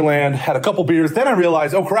to Sugar Land, had a couple beers. Then I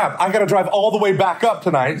realized, oh crap, I got to drive all the way back up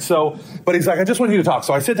tonight. But he's like, I just want you to talk.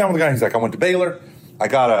 So I sit down with the guy. He's like, I went to Baylor. I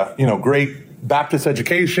got a, great Baptist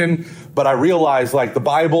education, but I realized the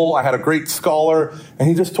Bible, I had a great scholar, and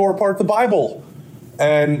he just tore apart the Bible.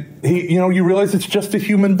 And you realize it's just a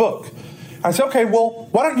human book. I said, okay, well,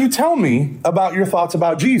 why don't you tell me about your thoughts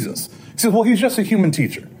about Jesus? He said, well, he's just a human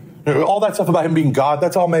teacher. All that stuff about him being God,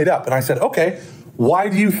 that's all made up. And I said, okay, why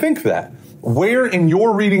do you think that? Where in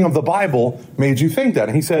your reading of the Bible made you think that?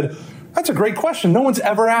 And he said, that's a great question. No one's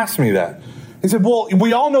ever asked me that. He said, well,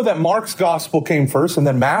 we all know that Mark's gospel came first and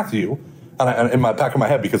then Matthew. And in my back of my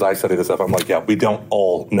head, because I study this stuff, I'm like, yeah, we don't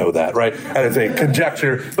all know that, right? And it's a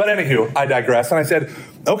conjecture. But anywho, I digress. And I said,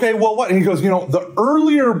 okay, well, what? And he goes, the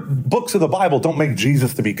earlier books of the Bible don't make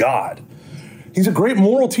Jesus to be God. He's a great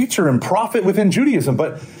moral teacher and prophet within Judaism,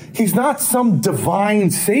 but he's not some divine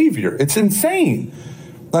savior. It's insane.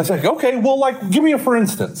 And I said, okay, well, give me a for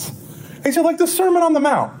instance. He said, the Sermon on the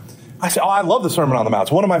Mount. I said, oh, I love the Sermon on the Mount.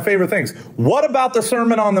 It's one of my favorite things. What about the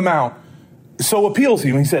Sermon on the Mount so appeals to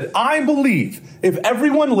you? And he said, I believe if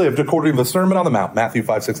everyone lived according to the Sermon on the Mount, Matthew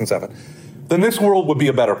 5, 6, and 7, then this world would be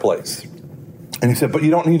a better place. And he said, but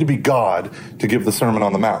you don't need to be God to give the Sermon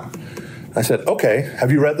on the Mount. I said, okay, have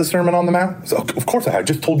you read the Sermon on the Mount? So, of course I have. I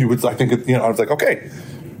just told you, I was like, okay,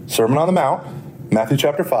 Sermon on the Mount, Matthew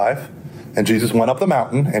chapter 5, and Jesus went up the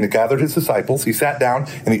mountain, and he gathered his disciples. He sat down,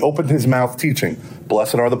 and he opened his mouth teaching,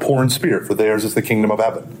 blessed are the poor in spirit, for theirs is the kingdom of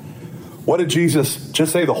heaven. What did Jesus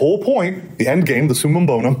just say? The whole point, the end game, the summum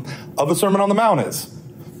bonum of the Sermon on the Mount is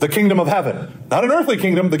the kingdom of heaven. Not an earthly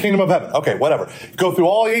kingdom, the kingdom of heaven. Okay, whatever. Go through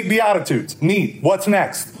all 8 Beatitudes. Neat. What's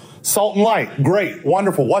next? Salt and light. Great.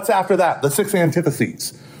 Wonderful. What's after that? The 6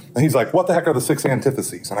 antitheses. And he's like, what the heck are the 6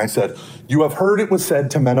 antitheses? And I said, you have heard it was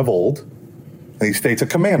said to men of old. And he states a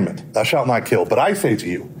commandment, thou shalt not kill. But I say to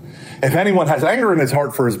you, if anyone has anger in his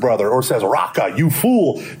heart for his brother, or says, Raka, you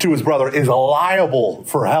fool, to his brother, is liable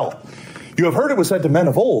for hell. You have heard it was said to men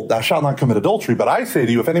of old, thou shalt not commit adultery. But I say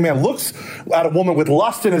to you, if any man looks at a woman with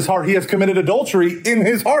lust in his heart, he has committed adultery in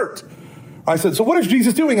his heart. I said, so what is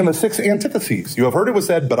Jesus doing in the 6 antitheses? You have heard it was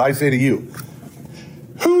said, but I say to you.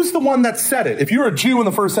 Who's the one that said it? If you're a Jew in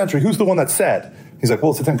the first century, who's the one that said? He's like,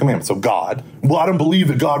 well, it's the 10 Commandments, so God. Well, I don't believe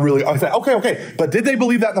that God really... I said, okay. But did they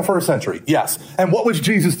believe that in the first century? Yes. And what was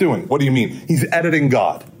Jesus doing? What do you mean? He's editing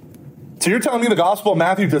God. So you're telling me the Gospel of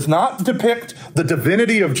Matthew does not depict the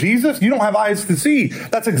divinity of Jesus? You don't have eyes to see.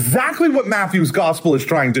 That's exactly what Matthew's Gospel is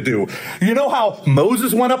trying to do. You know how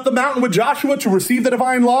Moses went up the mountain with Joshua to receive the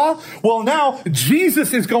divine law? Well, now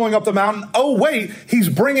Jesus is going up the mountain. Oh, wait, he's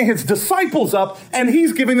bringing his disciples up and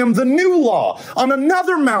he's giving them the new law on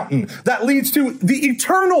another mountain that leads to the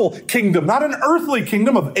eternal kingdom, not an earthly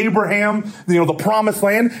kingdom of Abraham, the promised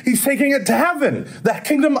land. He's taking it to heaven, the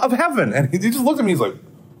kingdom of heaven. And he just looked at me, he's like,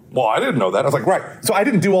 well, I didn't know that. I was like, right. So I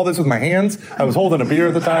didn't do all this with my hands. I was holding a beer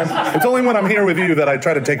at the time. It's only when I'm here with you that I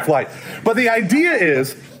try to take flight. But the idea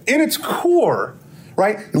is, in its core,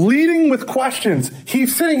 right, leading with questions,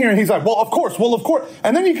 he's sitting here and he's like, well, of course.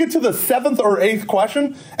 And then you get to the 7th or 8th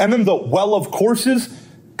question, and then the well, of courses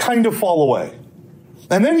kind of fall away.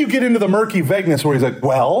 And then you get into the murky vagueness where he's like,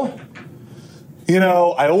 well,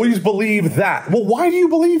 I always believe that. Well, why do you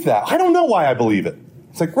believe that? I don't know why I believe it.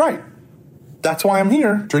 It's like, right. That's why I'm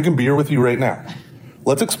here drinking beer with you right now.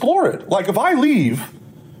 Let's explore it. Like, if I leave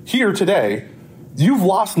here today, you've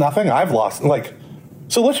lost nothing, I've lost,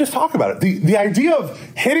 so let's just talk about it. The idea of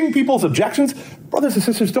hitting people's objections, brothers and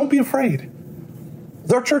sisters, don't be afraid.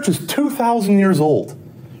 Their church is 2,000 years old.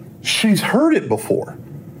 She's heard it before.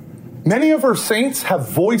 Many of her saints have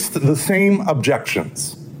voiced the same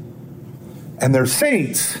objections. And they're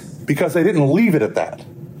saints because they didn't leave it at that.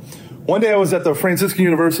 One day I was at the Franciscan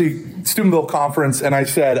University Steubenville Conference, and I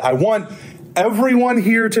said, I want everyone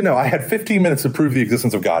here to know. I had 15 minutes to prove the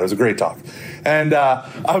existence of God. It was a great talk. And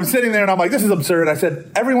I was sitting there, and I'm like, this is absurd. I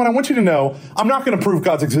said, everyone, I want you to know, I'm not going to prove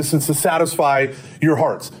God's existence to satisfy your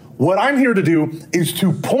hearts. What I'm here to do is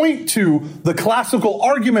to point to the classical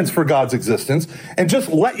arguments for God's existence and just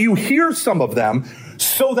let you hear some of them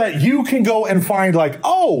so that you can go and find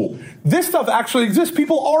oh, this stuff actually exists.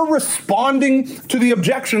 People are responding to the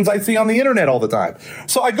objections I see on the internet all the time.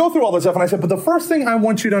 So I go through all this stuff and I said, but the first thing I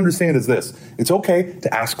want you to understand is this. It's okay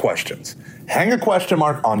to ask questions. Hang a question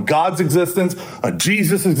mark on God's existence, on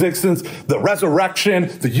Jesus' existence, the resurrection,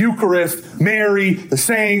 the Eucharist, Mary, the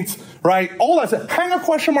saints, right? All that stuff. Hang a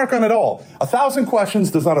question mark on it all. 1,000 questions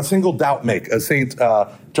does not a single doubt make, as St.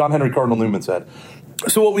 John Henry Cardinal Newman said.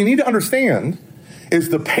 So what we need to understand is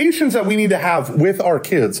the patience that we need to have with our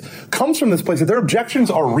kids comes from this place that their objections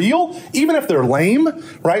are real, even if they're lame,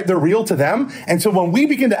 right? They're real to them. And so when we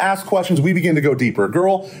begin to ask questions, we begin to go deeper. A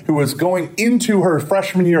girl who was going into her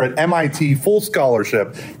freshman year at MIT, full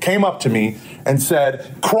scholarship, came up to me and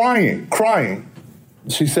said, crying,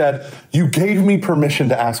 she said, you gave me permission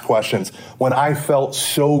to ask questions when I felt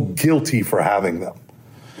so guilty for having them.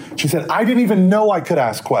 She said, I didn't even know I could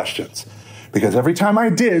ask questions because every time I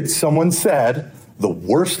did, someone said, the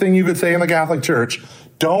worst thing you could say in the Catholic Church,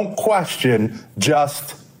 don't question,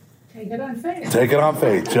 just take it on faith. Take it on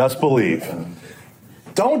faith, just believe.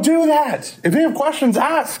 Don't do that. If you have questions,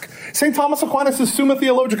 ask. St. Thomas Aquinas' Summa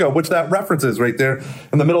Theologica, which that reference is right there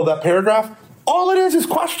in the middle of that paragraph, all it is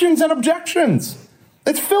questions and objections.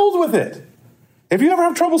 It's filled with it. If you ever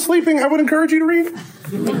have trouble sleeping, I would encourage you to read.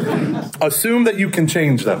 Assume that you can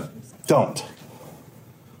change them. Don't.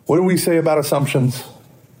 What do we say about assumptions?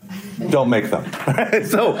 Don't make them.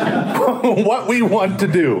 So what we want to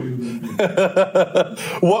do,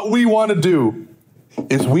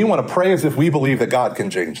 is we want to pray as if we believe that God can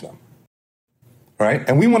change them. Right?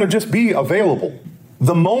 And we want to just be available.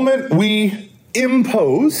 The moment we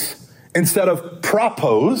impose instead of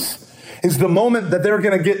propose is the moment that they're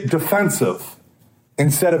going to get defensive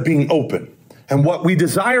instead of being open. And what we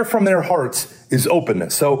desire from their hearts is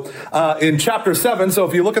openness. So in chapter 7, so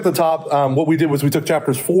if you look at the top, what we did was we took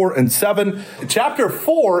chapters 4 and 7. Chapter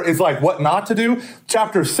 4 is like what not to do.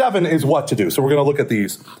 Chapter 7 is what to do. So we're going to look at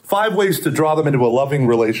these 5 ways to draw them into a loving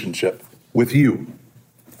relationship with you.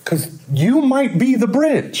 Because you might be the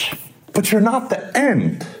bridge, but you're not the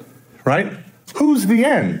end, right? Who's the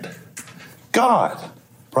end? God,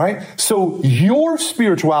 right? So your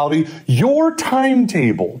spirituality, your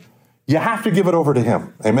timetable, you have to give it over to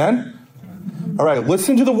him. Amen? All right,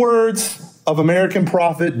 listen to the words of American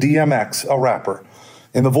prophet DMX, a rapper.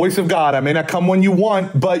 In the voice of God, I may not come when you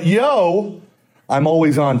want, but yo, I'm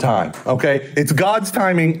always on time, okay? It's God's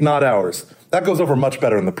timing, not ours. That goes over much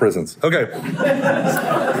better in the prisons. Okay.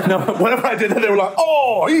 No, whenever I did that, they were like,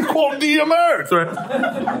 oh, equal DMX,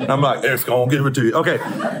 right? And I'm like, it's going to give it to you. Okay.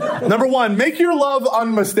 Number one, make your love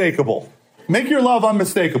unmistakable. Make your love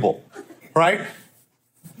unmistakable, right?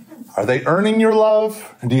 Are they earning your love?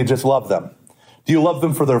 Or do you just love them? Do you love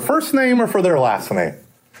them for their first name or for their last name?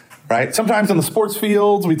 Right? Sometimes in the sports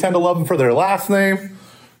fields, we tend to love them for their last name.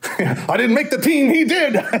 I didn't make the team, he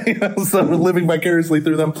did. So we're living vicariously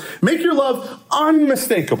through them. Make your love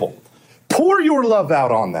unmistakable. Pour your love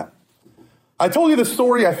out on them. I told you the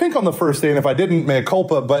story, I think on the first day, and if I didn't, mea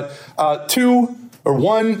culpa, but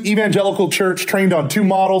one evangelical church trained on 2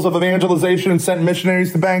 models of evangelization and sent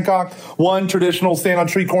missionaries to Bangkok. One, traditional, stand on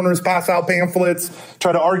street corners, pass out pamphlets,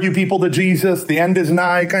 try to argue people to Jesus, the end is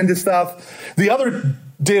nigh kind of stuff. The other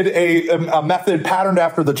did a method patterned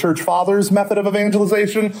after the church fathers method of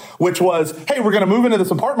evangelization, which was, hey, we're going to move into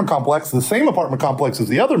this apartment complex, the same apartment complex as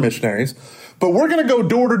the other missionaries, but we're going to go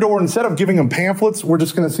door to door. Instead of giving them pamphlets, we're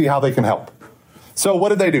just going to see how they can help. So what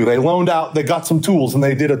did they do? They loaned out, they got some tools, and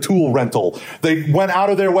they did a tool rental. They went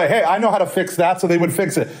out of their way. Hey, I know how to fix that, so they would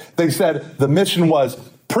fix it. They said the mission was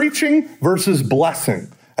preaching versus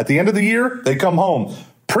blessing. At the end of the year, they come home.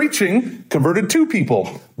 Preaching converted 2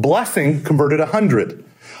 people. Blessing converted 100.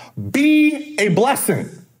 Be a blessing.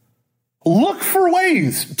 Look for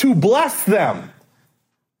ways to bless them.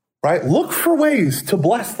 Right? Look for ways to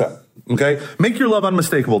bless them. Okay? Make your love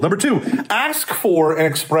unmistakable. Number 2, ask for and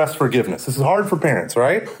express forgiveness. This is hard for parents,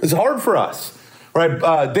 right? This is hard for us.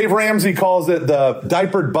 Right? Dave Ramsey calls it the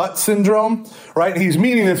diapered butt syndrome, right? He's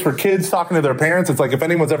meaning this for kids talking to their parents. It's like if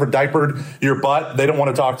anyone's ever diapered your butt, they don't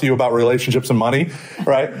want to talk to you about relationships and money,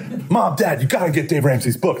 right? Mom, Dad, you got to get Dave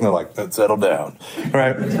Ramsey's book. And they're like, settle down,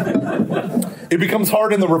 right? It becomes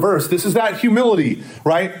hard in the reverse. This is that humility,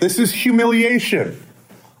 right? This is humiliation.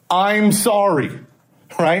 I'm sorry,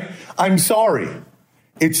 right? I'm sorry.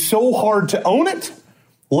 It's so hard to own it,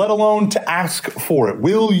 let alone to ask for it.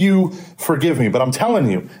 Will you forgive me? But I'm telling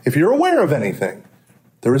you, if you're aware of anything,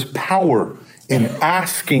 there is power in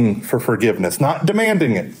asking for forgiveness, not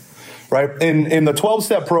demanding it, right? In the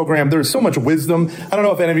 12-step program, there's so much wisdom. I don't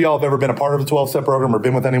know if any of y'all have ever been a part of a 12-step program or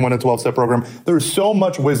been with anyone in a 12-step program. There's so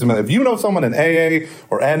much wisdom. If you know someone in AA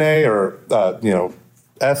or NA or,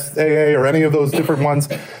 SAA or any of those different ones,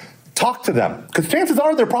 talk to them, because chances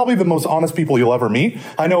are they're probably the most honest people you'll ever meet.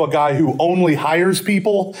 I know a guy who only hires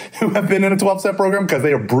people who have been in a 12-step program because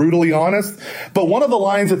they are brutally honest. But one of the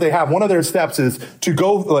lines that they have, one of their steps is to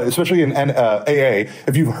go, especially in AA,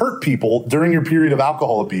 if you've hurt people during your period of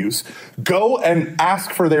alcohol abuse, go and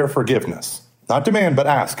ask for their forgiveness. Not demand, but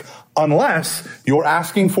ask. Unless your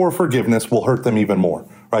asking for forgiveness will hurt them even more,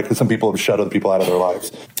 right? Because some people have shut other people out of their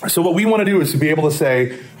lives. So what we want to do is to be able to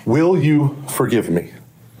say, will you forgive me?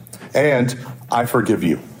 And I forgive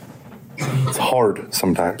you. It's hard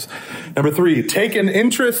sometimes. Number 3, take an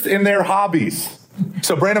interest in their hobbies.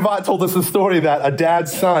 So Brandon Vaught told us a story that a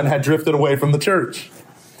dad's son had drifted away from the church.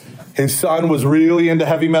 His son was really into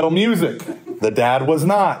heavy metal music. The dad was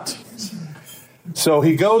not. So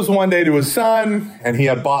he goes one day to his son, and he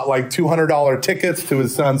had bought like $200 tickets to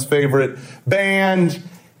his son's favorite band.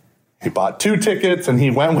 He bought 2 tickets and he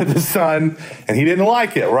went with his son, and he didn't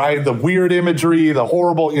like it, right? The weird imagery, the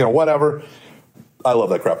horrible, whatever. I love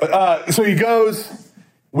that crap. But so he goes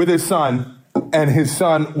with his son, and his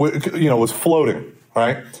son, was floating,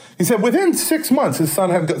 right? He said within 6 months, his son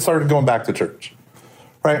had started going back to church,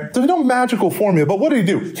 right? There's no magical formula, but what did he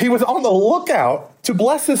do? He was on the lookout to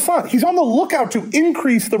bless his son. He's on the lookout to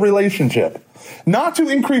increase the relationship, not to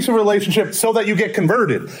increase the relationship so that you get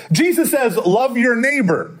converted. Jesus says, love your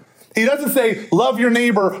neighbor. He doesn't say, love your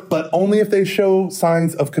neighbor, but only if they show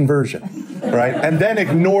signs of conversion, right? And then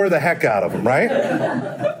ignore the heck out of them,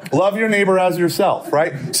 right? Love your neighbor as yourself,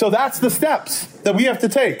 right? So that's the steps that we have to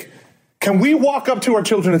take. Can we walk up to our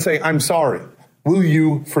children and say, I'm sorry. Will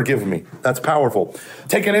you forgive me? That's powerful.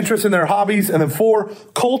 Take an interest in their hobbies. And then 4,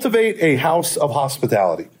 cultivate a house of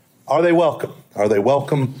hospitality. Are they welcome? Are they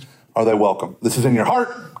welcome? Are they welcome? This is in your heart.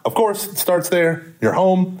 Of course, it starts there. Your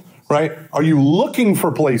home. Right? Are you looking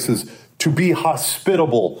for places to be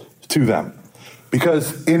hospitable to them?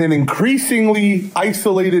 Because in an increasingly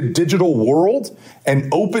isolated digital world, an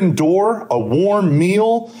open door, a warm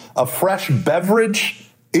meal, a fresh beverage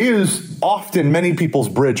is often many people's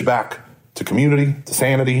bridge back to community, to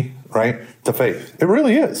sanity, right? To faith. It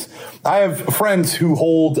really is. I have friends who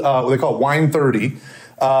hold what they call Wine 30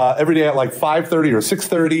 every day at like 5:30 or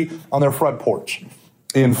 6:30 on their front porch.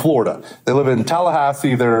 In Florida. They live in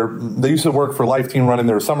Tallahassee. They used to work for Life Team running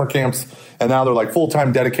their summer camps, and now they're like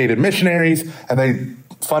full-time dedicated missionaries, and they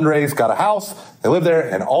fundraise, got a house, they live there,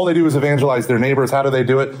 and all they do is evangelize their neighbors. How do they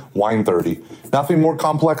do it? Wine 30. Nothing more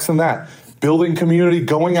complex than that. Building community,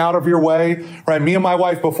 going out of your way, right? Me and my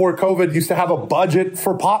wife before COVID used to have a budget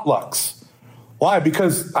for potlucks. Why?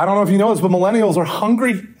 Because I don't know if you know this, but millennials are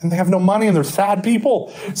hungry and they have no money and they're sad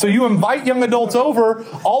people. So you invite young adults over,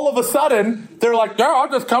 all of a sudden, they're like, no, I'll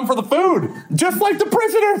just come for the food. Just like the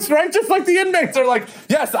prisoners, right? Just like the inmates. They're like,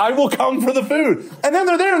 yes, I will come for the food. And then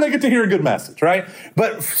they're there and they get to hear a good message, right?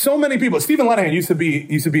 But so many people, Stephen Lenahan used to be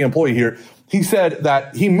an employee here. He said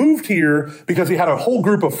that he moved here because he had a whole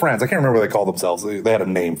group of friends. I can't remember what they called themselves. They had a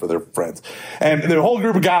name for their friends. And they're a whole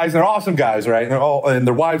group of guys, and they're awesome guys, right? And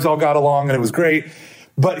their wives all got along, and it was great.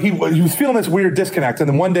 But he was feeling this weird disconnect. And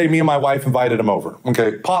then one day, me and my wife invited him over.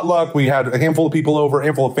 Okay, potluck. We had a handful of people over, a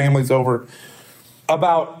handful of families over.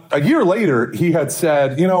 About a year later, he had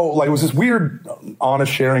said, it was this weird,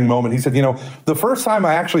 honest sharing moment. He said, the first time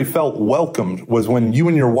I actually felt welcomed was when you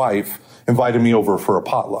and your wife invited me over for a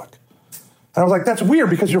potluck. And I was like, that's weird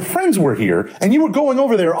because your friends were here and you were going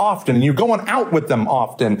over there often and you're going out with them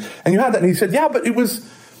often. And you had that. And he said, yeah, but it was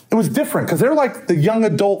different because they're like the young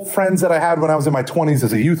adult friends that I had when I was in my 20s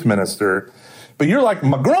as a youth minister. But you're like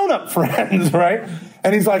my grown-up friends, right?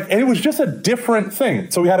 And he's like, and it was just a different thing.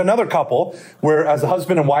 So we had another couple where as a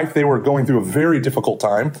husband and wife, they were going through a very difficult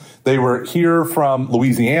time. They were here from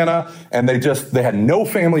Louisiana and they had no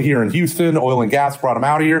family here in Houston. Oil and gas brought them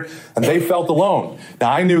out here and they felt alone.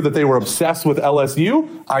 Now I knew that they were obsessed with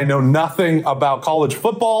LSU. I know nothing about college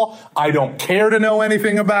football. I don't care to know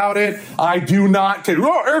anything about it. I do not care.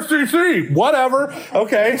 Oh, SEC, whatever.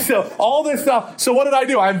 Okay, so all this stuff. So what did I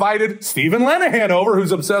do? I invited Stephen Lenahan over,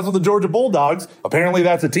 who's obsessed with the Georgia Bulldogs. Apparently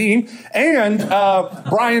that's a team. And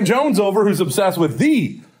Brian Jones over, who's obsessed with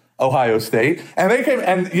the Ohio State. And they came,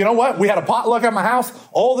 and you know what? We had a potluck at my house,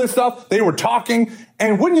 all this stuff. They were talking.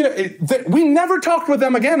 And we never talked with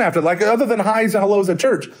them again after, other than highs and hellos at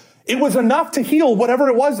church. It was enough to heal whatever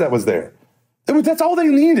it was that was there. That's all they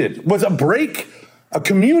needed was a break, a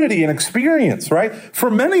community, an experience, right? For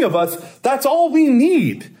many of us, that's all we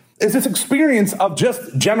need. Is this experience of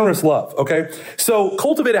just generous love, okay? So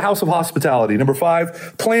cultivate a house of hospitality. Number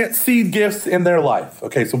 5, plant seed gifts in their life.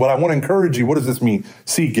 Okay, so what I want to encourage you, what does this mean?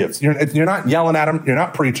 Seed gifts. You're not yelling at them. You're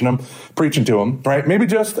not preaching to them, right? Maybe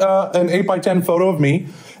just an 8x10 photo of me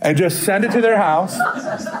and just send it to their house.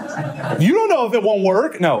 You don't know if it won't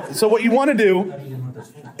work. No. So what you want to do...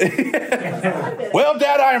 Well,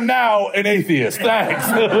 Dad, I am now an atheist. Thanks.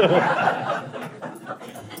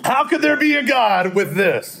 How could there be a God with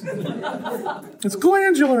this? It's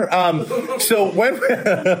glandular. So what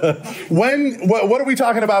are we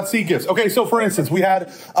talking about seed gifts? Okay, so for instance, we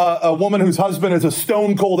had a woman whose husband is a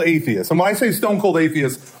stone cold atheist. And when I say stone cold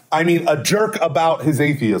atheist, I mean a jerk about his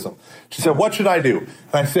atheism. She said, what should I do? And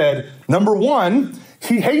I said, number 1,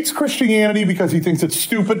 he hates Christianity because he thinks it's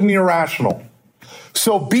stupid and irrational.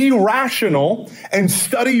 So be rational and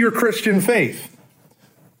study your Christian faith.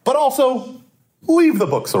 But also, leave the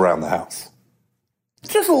books around the house.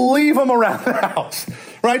 Just leave them around the house,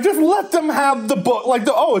 right? Just let them have the book.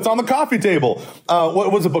 It's on the coffee table.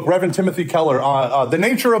 What was the book? Reverend Timothy Keller, The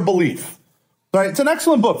Nature of Belief. Right? It's an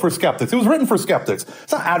excellent book for skeptics. It was written for skeptics.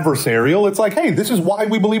 It's not adversarial. It's like, hey, this is why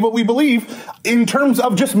we believe what we believe in terms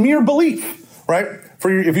of just mere belief, right?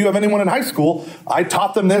 If you have anyone in high school, I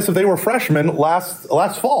taught them this if they were freshmen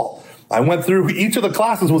last fall. I went through each of the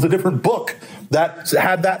classes was a different book that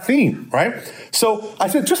had that theme, right? So I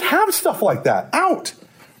said, just have stuff like that out.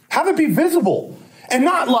 Have it be visible. And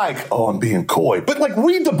not I'm being coy, but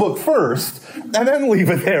read the book first and then leave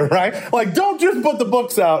it there, right? Don't just put the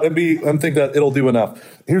books out and think that it'll do enough.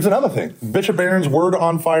 Here's another thing. Bishop Barron's Word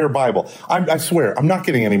on Fire Bible. I swear, I'm not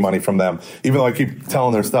getting any money from them, even though I keep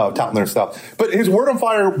touting their stuff. But his Word on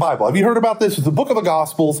Fire Bible, have you heard about this? It's the book of the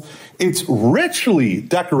Gospels. It's richly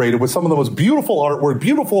decorated with some of the most beautiful artwork,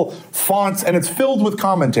 beautiful fonts, and it's filled with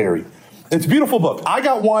commentary. It's a beautiful book. I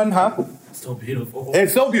got one, So beautiful.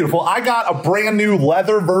 It's so beautiful. I got a brand new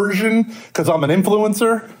leather version because I'm an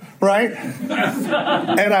influencer, right?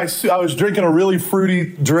 And I was drinking a really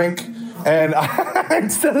fruity drink, and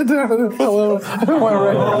instead of doing it, Oh,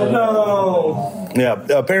 no.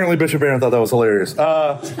 Yeah, apparently Bishop Barron thought that was hilarious.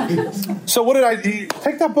 So what did I do?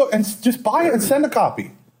 Take that book and just buy it and send a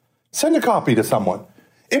copy. Send a copy to someone.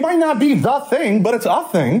 It might not be the thing, but it's a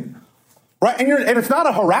thing, right? And it's not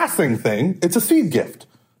a harassing thing. It's a seed gift.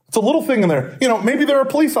 It's a little thing in there. Maybe they're a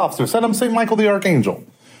police officer. Send them St. Michael the Archangel,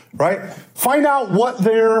 right? Find out what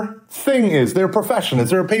their thing is, their profession. Is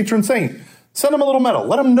there a patron saint? Send them a little medal.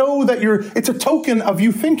 Let them know that it's a token of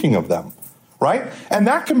you thinking of them, right? And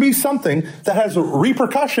that can be something that has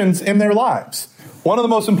repercussions in their lives. One of the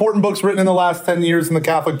most important books written in the last 10 years in the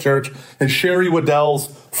Catholic Church is Sherry Weddell's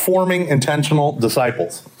Forming Intentional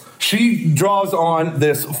Disciples. She draws on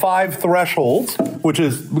this 5 thresholds, which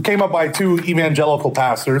came up by 2 evangelical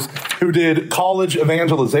pastors who did college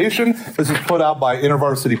evangelization. This is put out by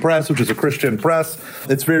InterVarsity Press, which is a Christian press.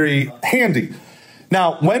 It's very handy.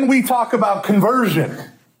 Now, when we talk about conversion,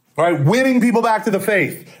 right, winning people back to the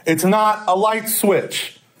faith, it's not a light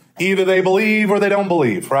switch. Either they believe or they don't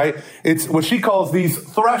believe, right? It's what she calls these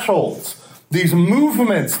thresholds. These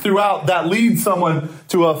movements throughout that lead someone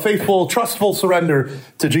to a faithful, trustful surrender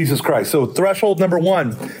to Jesus Christ. So threshold number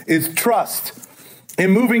 1 is trust.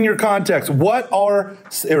 In moving your context, what are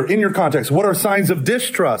signs of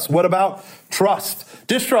distrust? What about trust?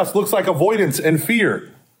 Distrust looks like avoidance and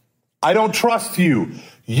fear. I don't trust you.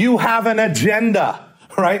 You have an agenda,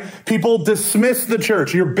 right? People dismiss the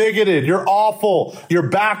church. You're bigoted. You're awful. You're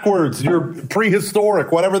backwards. You're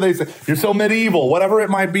prehistoric, whatever they say. You're so medieval, whatever it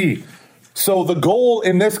might be. So the goal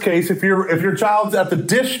in this case, if your child's at the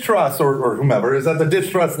distrust or whomever is at the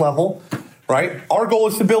distrust level, right? Our goal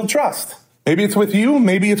is to build trust. Maybe it's with you.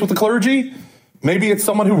 Maybe it's with the clergy. Maybe it's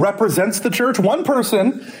someone who represents the church. One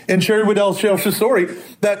person in Sherry Weddell shares the story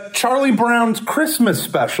that Charlie Brown's Christmas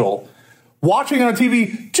special, watching on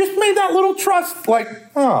TV, just made that little trust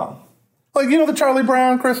the Charlie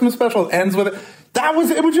Brown Christmas special ends with it.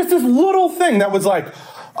 It was just this little thing that was like,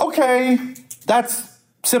 okay, that's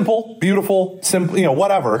simple, beautiful, simple,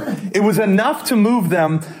 whatever. It was enough to move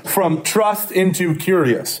them from trust into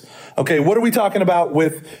curious. Okay, what are we talking about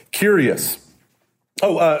with curious?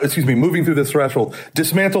 Moving through this threshold.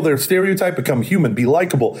 Dismantle their stereotype, become human, be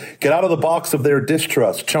likable, get out of the box of their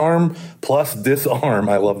distrust. Charm plus disarm.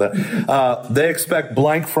 I love that. They expect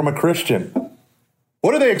blank from a Christian.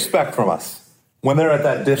 What do they expect from us when they're at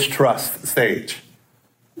that distrust stage?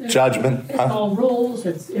 Judgment. It's all rules.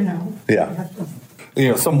 It's, Yeah.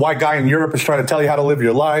 Some white guy in Europe is trying to tell you how to live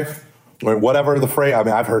your life, or whatever the phrase. I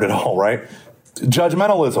mean, I've heard it all, right?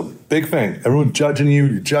 Judgmentalism, big thing. Everyone's judging you.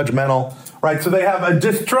 You're judgmental, right? So they have a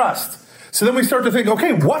distrust. So then we start to think,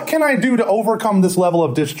 okay, what can I do to overcome this level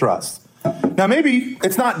of distrust? Now, maybe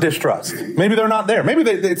it's not distrust. Maybe they're not there. Maybe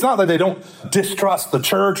it's not that they don't distrust the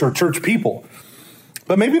church or church people.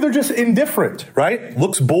 But maybe they're just indifferent, right?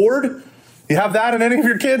 Looks bored. You have that in any of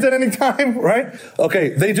your kids at any time, right? Okay,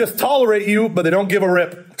 they just tolerate you, but they don't give a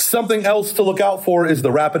rip. Something else to look out for is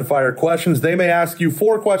the rapid fire questions. They may ask you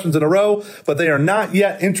 4 questions in a row, but they are not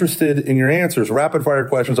yet interested in your answers. Rapid fire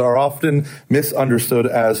questions are often misunderstood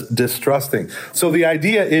as distrusting. So the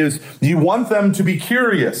idea is you want them to be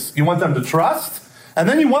curious. You want them to trust, and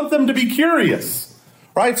then you want them to be curious.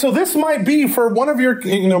 Right, so this might be for one of your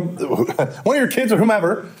kids or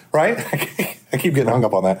whomever, right? I keep getting hung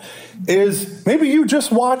up on that. Is maybe you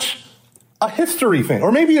just watch a history thing,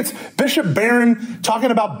 or maybe it's Bishop Barron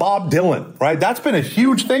talking about Bob Dylan, right? That's been a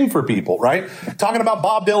huge thing for people, right? Talking about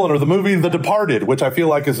Bob Dylan or the movie The Departed, which I feel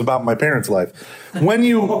like is about my parents' life. When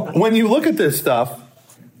you look at this stuff,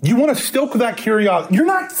 you want to stoke that curiosity. You're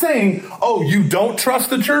not saying, oh, you don't trust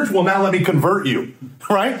the church? Well, now let me convert you,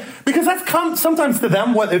 right? Because that's sometimes to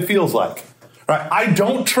them what it feels like, right? I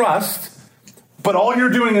don't trust, but all you're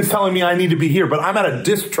doing is telling me I need to be here, but I'm at a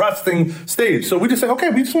distrusting stage. So we just say, okay,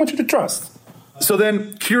 we just want you to trust. So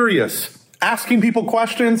then curious. Asking people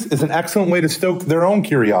questions is an excellent way to stoke their own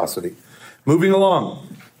curiosity. Moving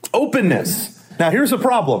along. Openness. Now, here's a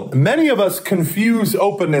problem. Many of us confuse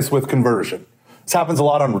openness with conversion. This happens a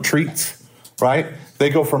lot on retreats, right? They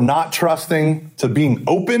go from not trusting to being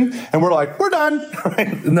open, and we're like, we're done.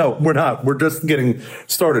 Right? No, we're not. We're just getting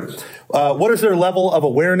started. What is their level of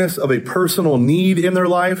awareness of a personal need in their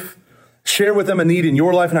life? Share with them a need in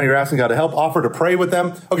your life. Now you're asking God to help. Offer to pray with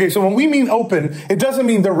them. Okay, so when we mean open, it doesn't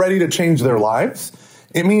mean they're ready to change their lives.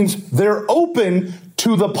 It means they're open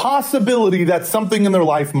to the possibility that something in their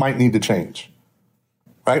life might need to change.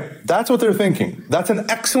 Right? That's what they're thinking. That's an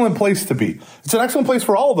excellent place to be. It's an excellent place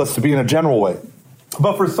for all of us to be in a general way.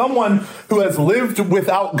 But for someone who has lived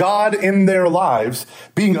without God in their lives,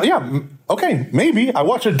 maybe I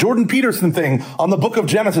watched a Jordan Peterson thing on the book of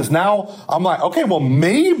Genesis. Now I'm like, okay, well,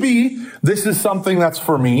 maybe this is something that's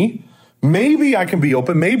for me. Maybe I can be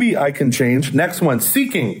open. Maybe I can change. Next one,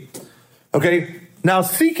 seeking. Okay. Now,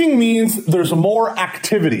 seeking means there's more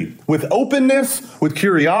activity. With openness, with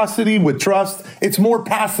curiosity, with trust, it's more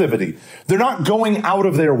passivity. They're not going out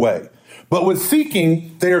of their way. But with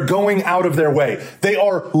seeking, they are going out of their way. They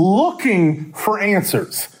are looking for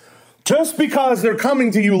answers. Just because they're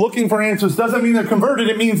coming to you looking for answers doesn't mean they're converted.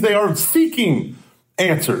 It means they are seeking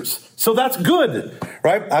answers. So that's good,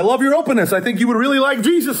 right? I love your openness. I think you would really like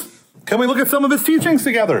Jesus. Can we look at some of his teachings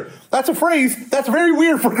together? That's a phrase that's very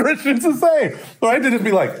weird for Christians to say, right? To just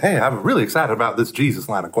be like, hey, I'm really excited about this Jesus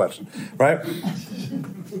line of question, right?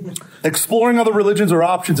 Exploring other religions or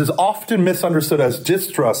options is often misunderstood as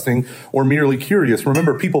distrusting or merely curious.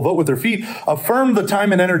 Remember, people vote with their feet. Affirm the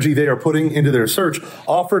time and energy they are putting into their search.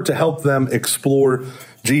 Offer to help them explore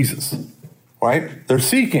Jesus, right? They're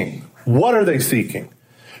seeking. What are they seeking?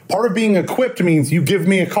 Part of being equipped means you give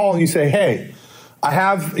me a call and you say, hey, I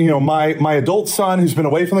have, my adult son who's been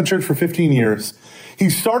away from the church for 15 years.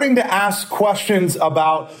 He's starting to ask questions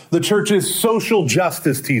about the church's social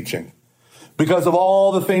justice teaching. Because of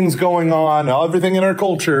all the things going on, everything in our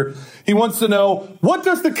culture, he wants to know, what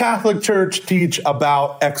does the Catholic Church teach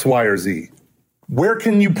about X, Y, or Z? Where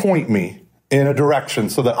can you point me in a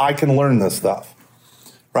direction so that I can learn this stuff?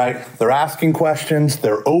 Right? They're asking questions.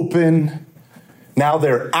 They're open. Now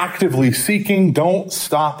they're actively seeking. Don't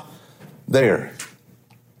stop there.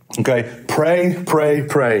 Okay, pray, pray,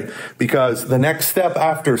 pray, because the next step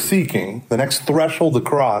after seeking, the next threshold to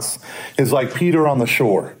cross is like Peter on the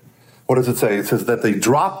shore. What does it say? It says that they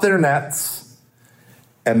dropped their nets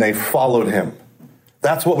and they followed him.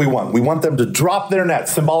 That's what we want. We want them to drop their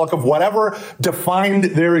nets, symbolic of whatever defined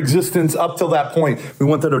their existence up till that point. We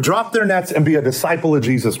want them to drop their nets and be a disciple of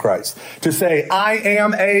Jesus Christ. To say, I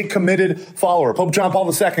am a committed follower. Pope John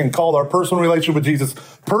Paul II called our personal relationship with Jesus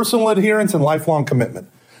personal adherence and lifelong commitment.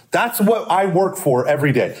 That's what I work for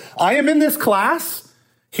every day. I am in this class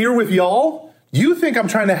here with y'all. You think I'm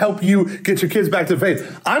trying to help you get your kids back to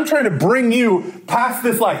faith. I'm trying to bring you past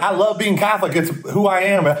this, like, I love being Catholic. It's who I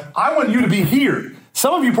am. I want you to be here.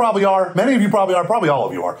 Some of you probably are. Many of you probably are. Probably all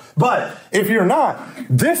of you are. But if you're not,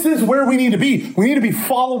 this is where we need to be. We need to be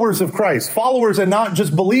followers of Christ. Followers and not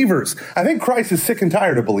just believers. I think Christ is sick and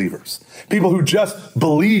tired of believers. People who just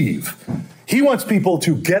believe. He wants people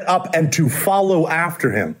to get up and to follow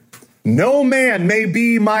after him. No man may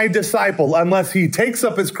be my disciple unless he takes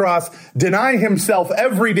up his cross, deny himself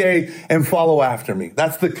every day, and follow after me.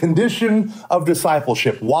 That's the condition of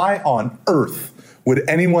discipleship. Why on earth would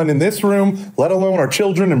anyone in this room, let alone our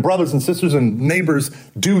children and brothers and sisters and neighbors,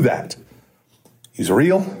 do that? He's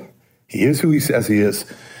real. He is who he says he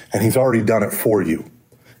is, and he's already done it for you.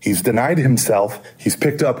 He's denied himself. He's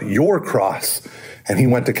picked up your cross, and he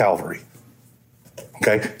went to Calvary.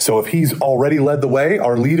 Okay, so if he's already led the way,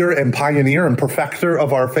 our leader and pioneer and perfecter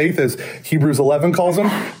of our faith, as Hebrews 11 calls him,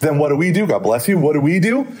 then what do? God bless you. What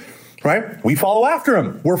do? Right? We follow after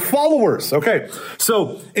him. We're followers. Okay,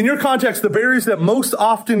 so in your context, the barriers that most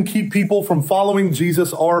often keep people from following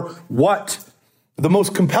Jesus are what? The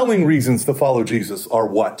most compelling reasons to follow Jesus are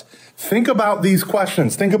what? Think about these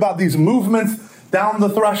questions. Think about these movements down the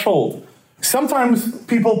threshold. Sometimes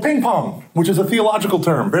people ping pong, which is a theological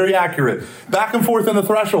term, very accurate, back and forth in the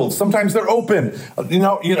threshold. Sometimes they're open,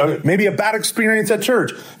 maybe a bad experience at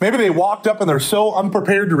church. Maybe they walked up and they're so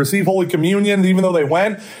unprepared to receive Holy Communion, even though they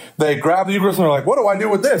went, they grab the Eucharist and they're like, what do I do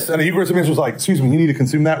with this? And the Eucharist minister was like, excuse me, you need to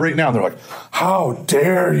consume that right now. And they're like, how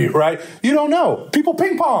dare you, right? You don't know. People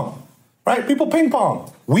ping pong, right? People ping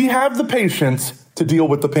pong. We have the patience to deal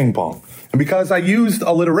with the ping pong. And because I used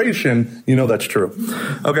alliteration, you know that's true.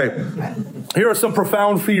 Okay, here are some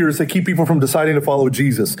profound fears that keep people from deciding to follow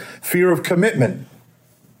Jesus. Fear of commitment.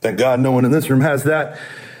 Thank God no one in this room has that.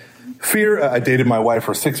 Fear, I dated my wife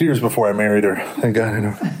for 6 years before I married her. Thank God I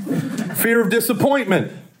know. Fear of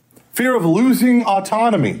disappointment. Fear of losing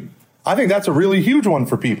autonomy. I think that's a really huge one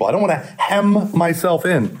for people. I don't want to hem myself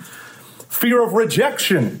in. Fear of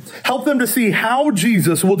rejection. Help them to see how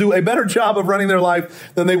Jesus will do a better job of running their life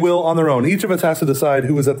than they will on their own. Each of us has to decide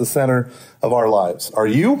who is at the center of our lives. Are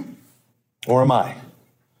you or am I?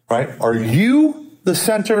 Right? Are you the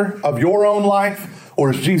center of your own life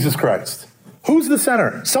or is Jesus Christ? Who's the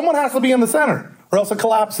center? Someone has to be in the center or else it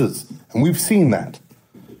collapses. And we've seen that.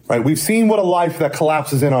 Right? We've seen what a life that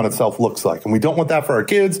collapses in on itself looks like. And we don't want that for our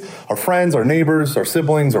kids, our friends, our neighbors, our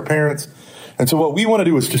siblings, our parents. And so what we want to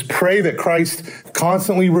do is just pray that Christ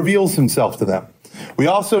constantly reveals himself to them. We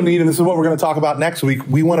also need, and this is what we're going to talk about next week,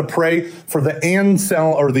 we want to pray for the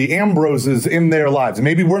Ansel or the Ambroses in their lives.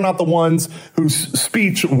 Maybe we're not the ones whose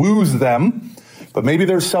speech woos them, but maybe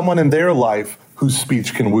there's someone in their life whose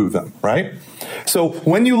speech can woo them, right? So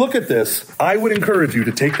when you look at this, I would encourage you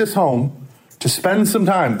to take this home, to spend some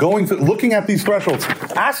time looking at these thresholds.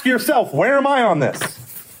 Ask yourself, where am I on this?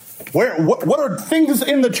 What are things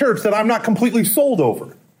in the church that I'm not completely sold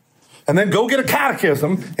over? And then go get a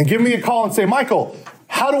catechism and give me a call and say, Michael,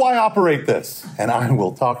 how do I operate this? And I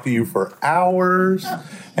will talk to you for hours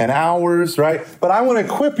and hours, right? But I want to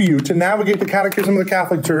equip you to navigate the Catechism of the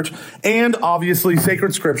Catholic Church and obviously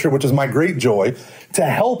sacred scripture, which is my great joy, to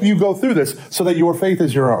help you go through this so that your faith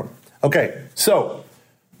is your own. Okay, so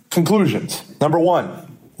conclusions. Number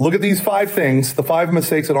one, look at these 5 things, the 5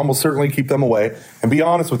 mistakes that almost certainly keep them away, and be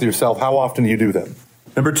honest with yourself how often you do them.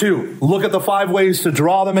 Number 2, look at the 5 ways to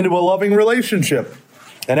draw them into a loving relationship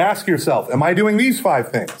and ask yourself, am I doing these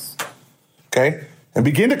 5 things? Okay, and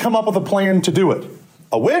begin to come up with a plan to do it.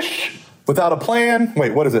 A wish without a plan,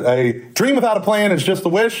 what is it? A dream without a plan is just a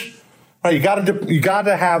wish. Right, you got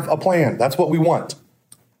to have a plan. That's what we want.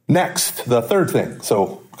 Next, the 3rd thing.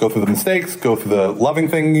 So go through the mistakes, go through the loving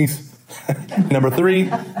thingies. Number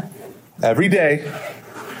 3, every day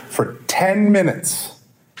for 10 minutes.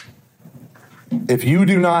 If you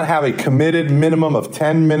do not have a committed minimum of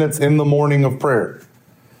 10 minutes in the morning of prayer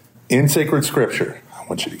in sacred scripture, I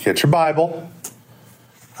want you to get your Bible.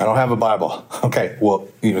 I don't have a Bible. Okay, well,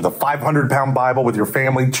 the 500-pound Bible with your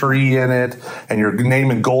family tree in it and your name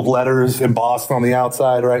in gold letters embossed on the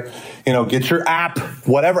outside, right? Get your app,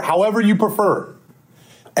 whatever, however you prefer,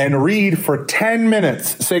 and read for 10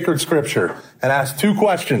 minutes sacred scripture and ask 2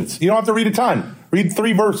 questions. You don't have to read a ton. Read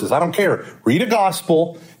 3 verses. I don't care. Read a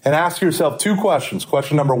gospel and ask yourself 2 questions.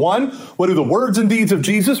 Question number 1, what do the words and deeds of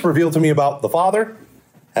Jesus reveal to me about the Father?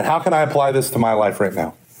 And how can I apply this to my life right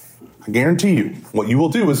now? I guarantee you, what you will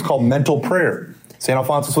do is called mental prayer. St.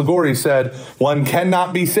 Alphonsus Liguori said, one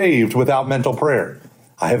cannot be saved without mental prayer.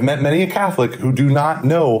 I have met many a Catholic who do not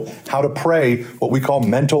know how to pray what we call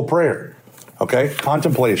mental prayer. Okay?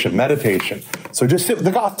 Contemplation, meditation. So just sit with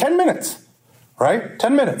the God, 10 minutes, right?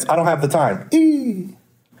 10 minutes. I don't have the time. You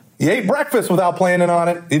ate breakfast without planning on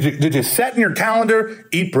it. Did you set in your calendar,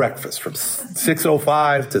 eat breakfast from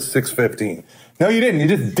 6:05 to 6:15? No, you didn't. You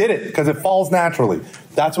just did it because it falls naturally.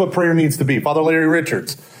 That's what prayer needs to be. Father Larry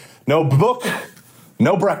Richards, no book,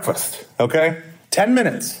 no breakfast, okay? 10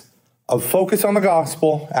 minutes of focus on the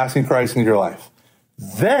gospel, asking Christ into your life.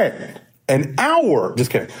 Then, an hour, just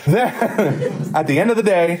kidding. Then, at the end of the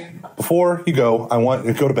day, before you go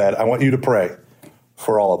to bed, I want you to pray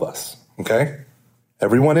for all of us, okay?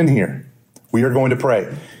 Everyone in here, we are going to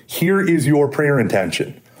pray. Here is your prayer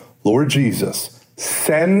intention. Lord Jesus,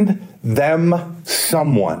 send them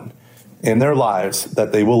someone in their lives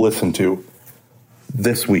that they will listen to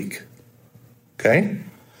this week. Okay?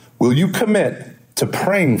 Will you commit to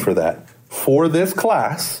praying for that for this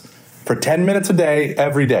class for 10 minutes a day,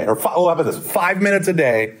 every day? Or how about this? 5 minutes a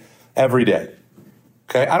day, every day.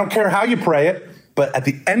 Okay? I don't care how you pray it, but at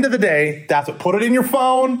the end of the day, that's what. Put it in your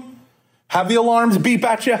phone, have the alarms beep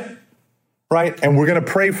at you, right? And we're going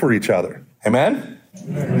to pray for each other. Amen?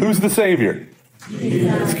 Amen. Who's the Savior?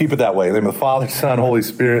 Jesus. Let's keep it that way. In the name of the Father, Son, Holy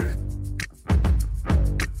Spirit.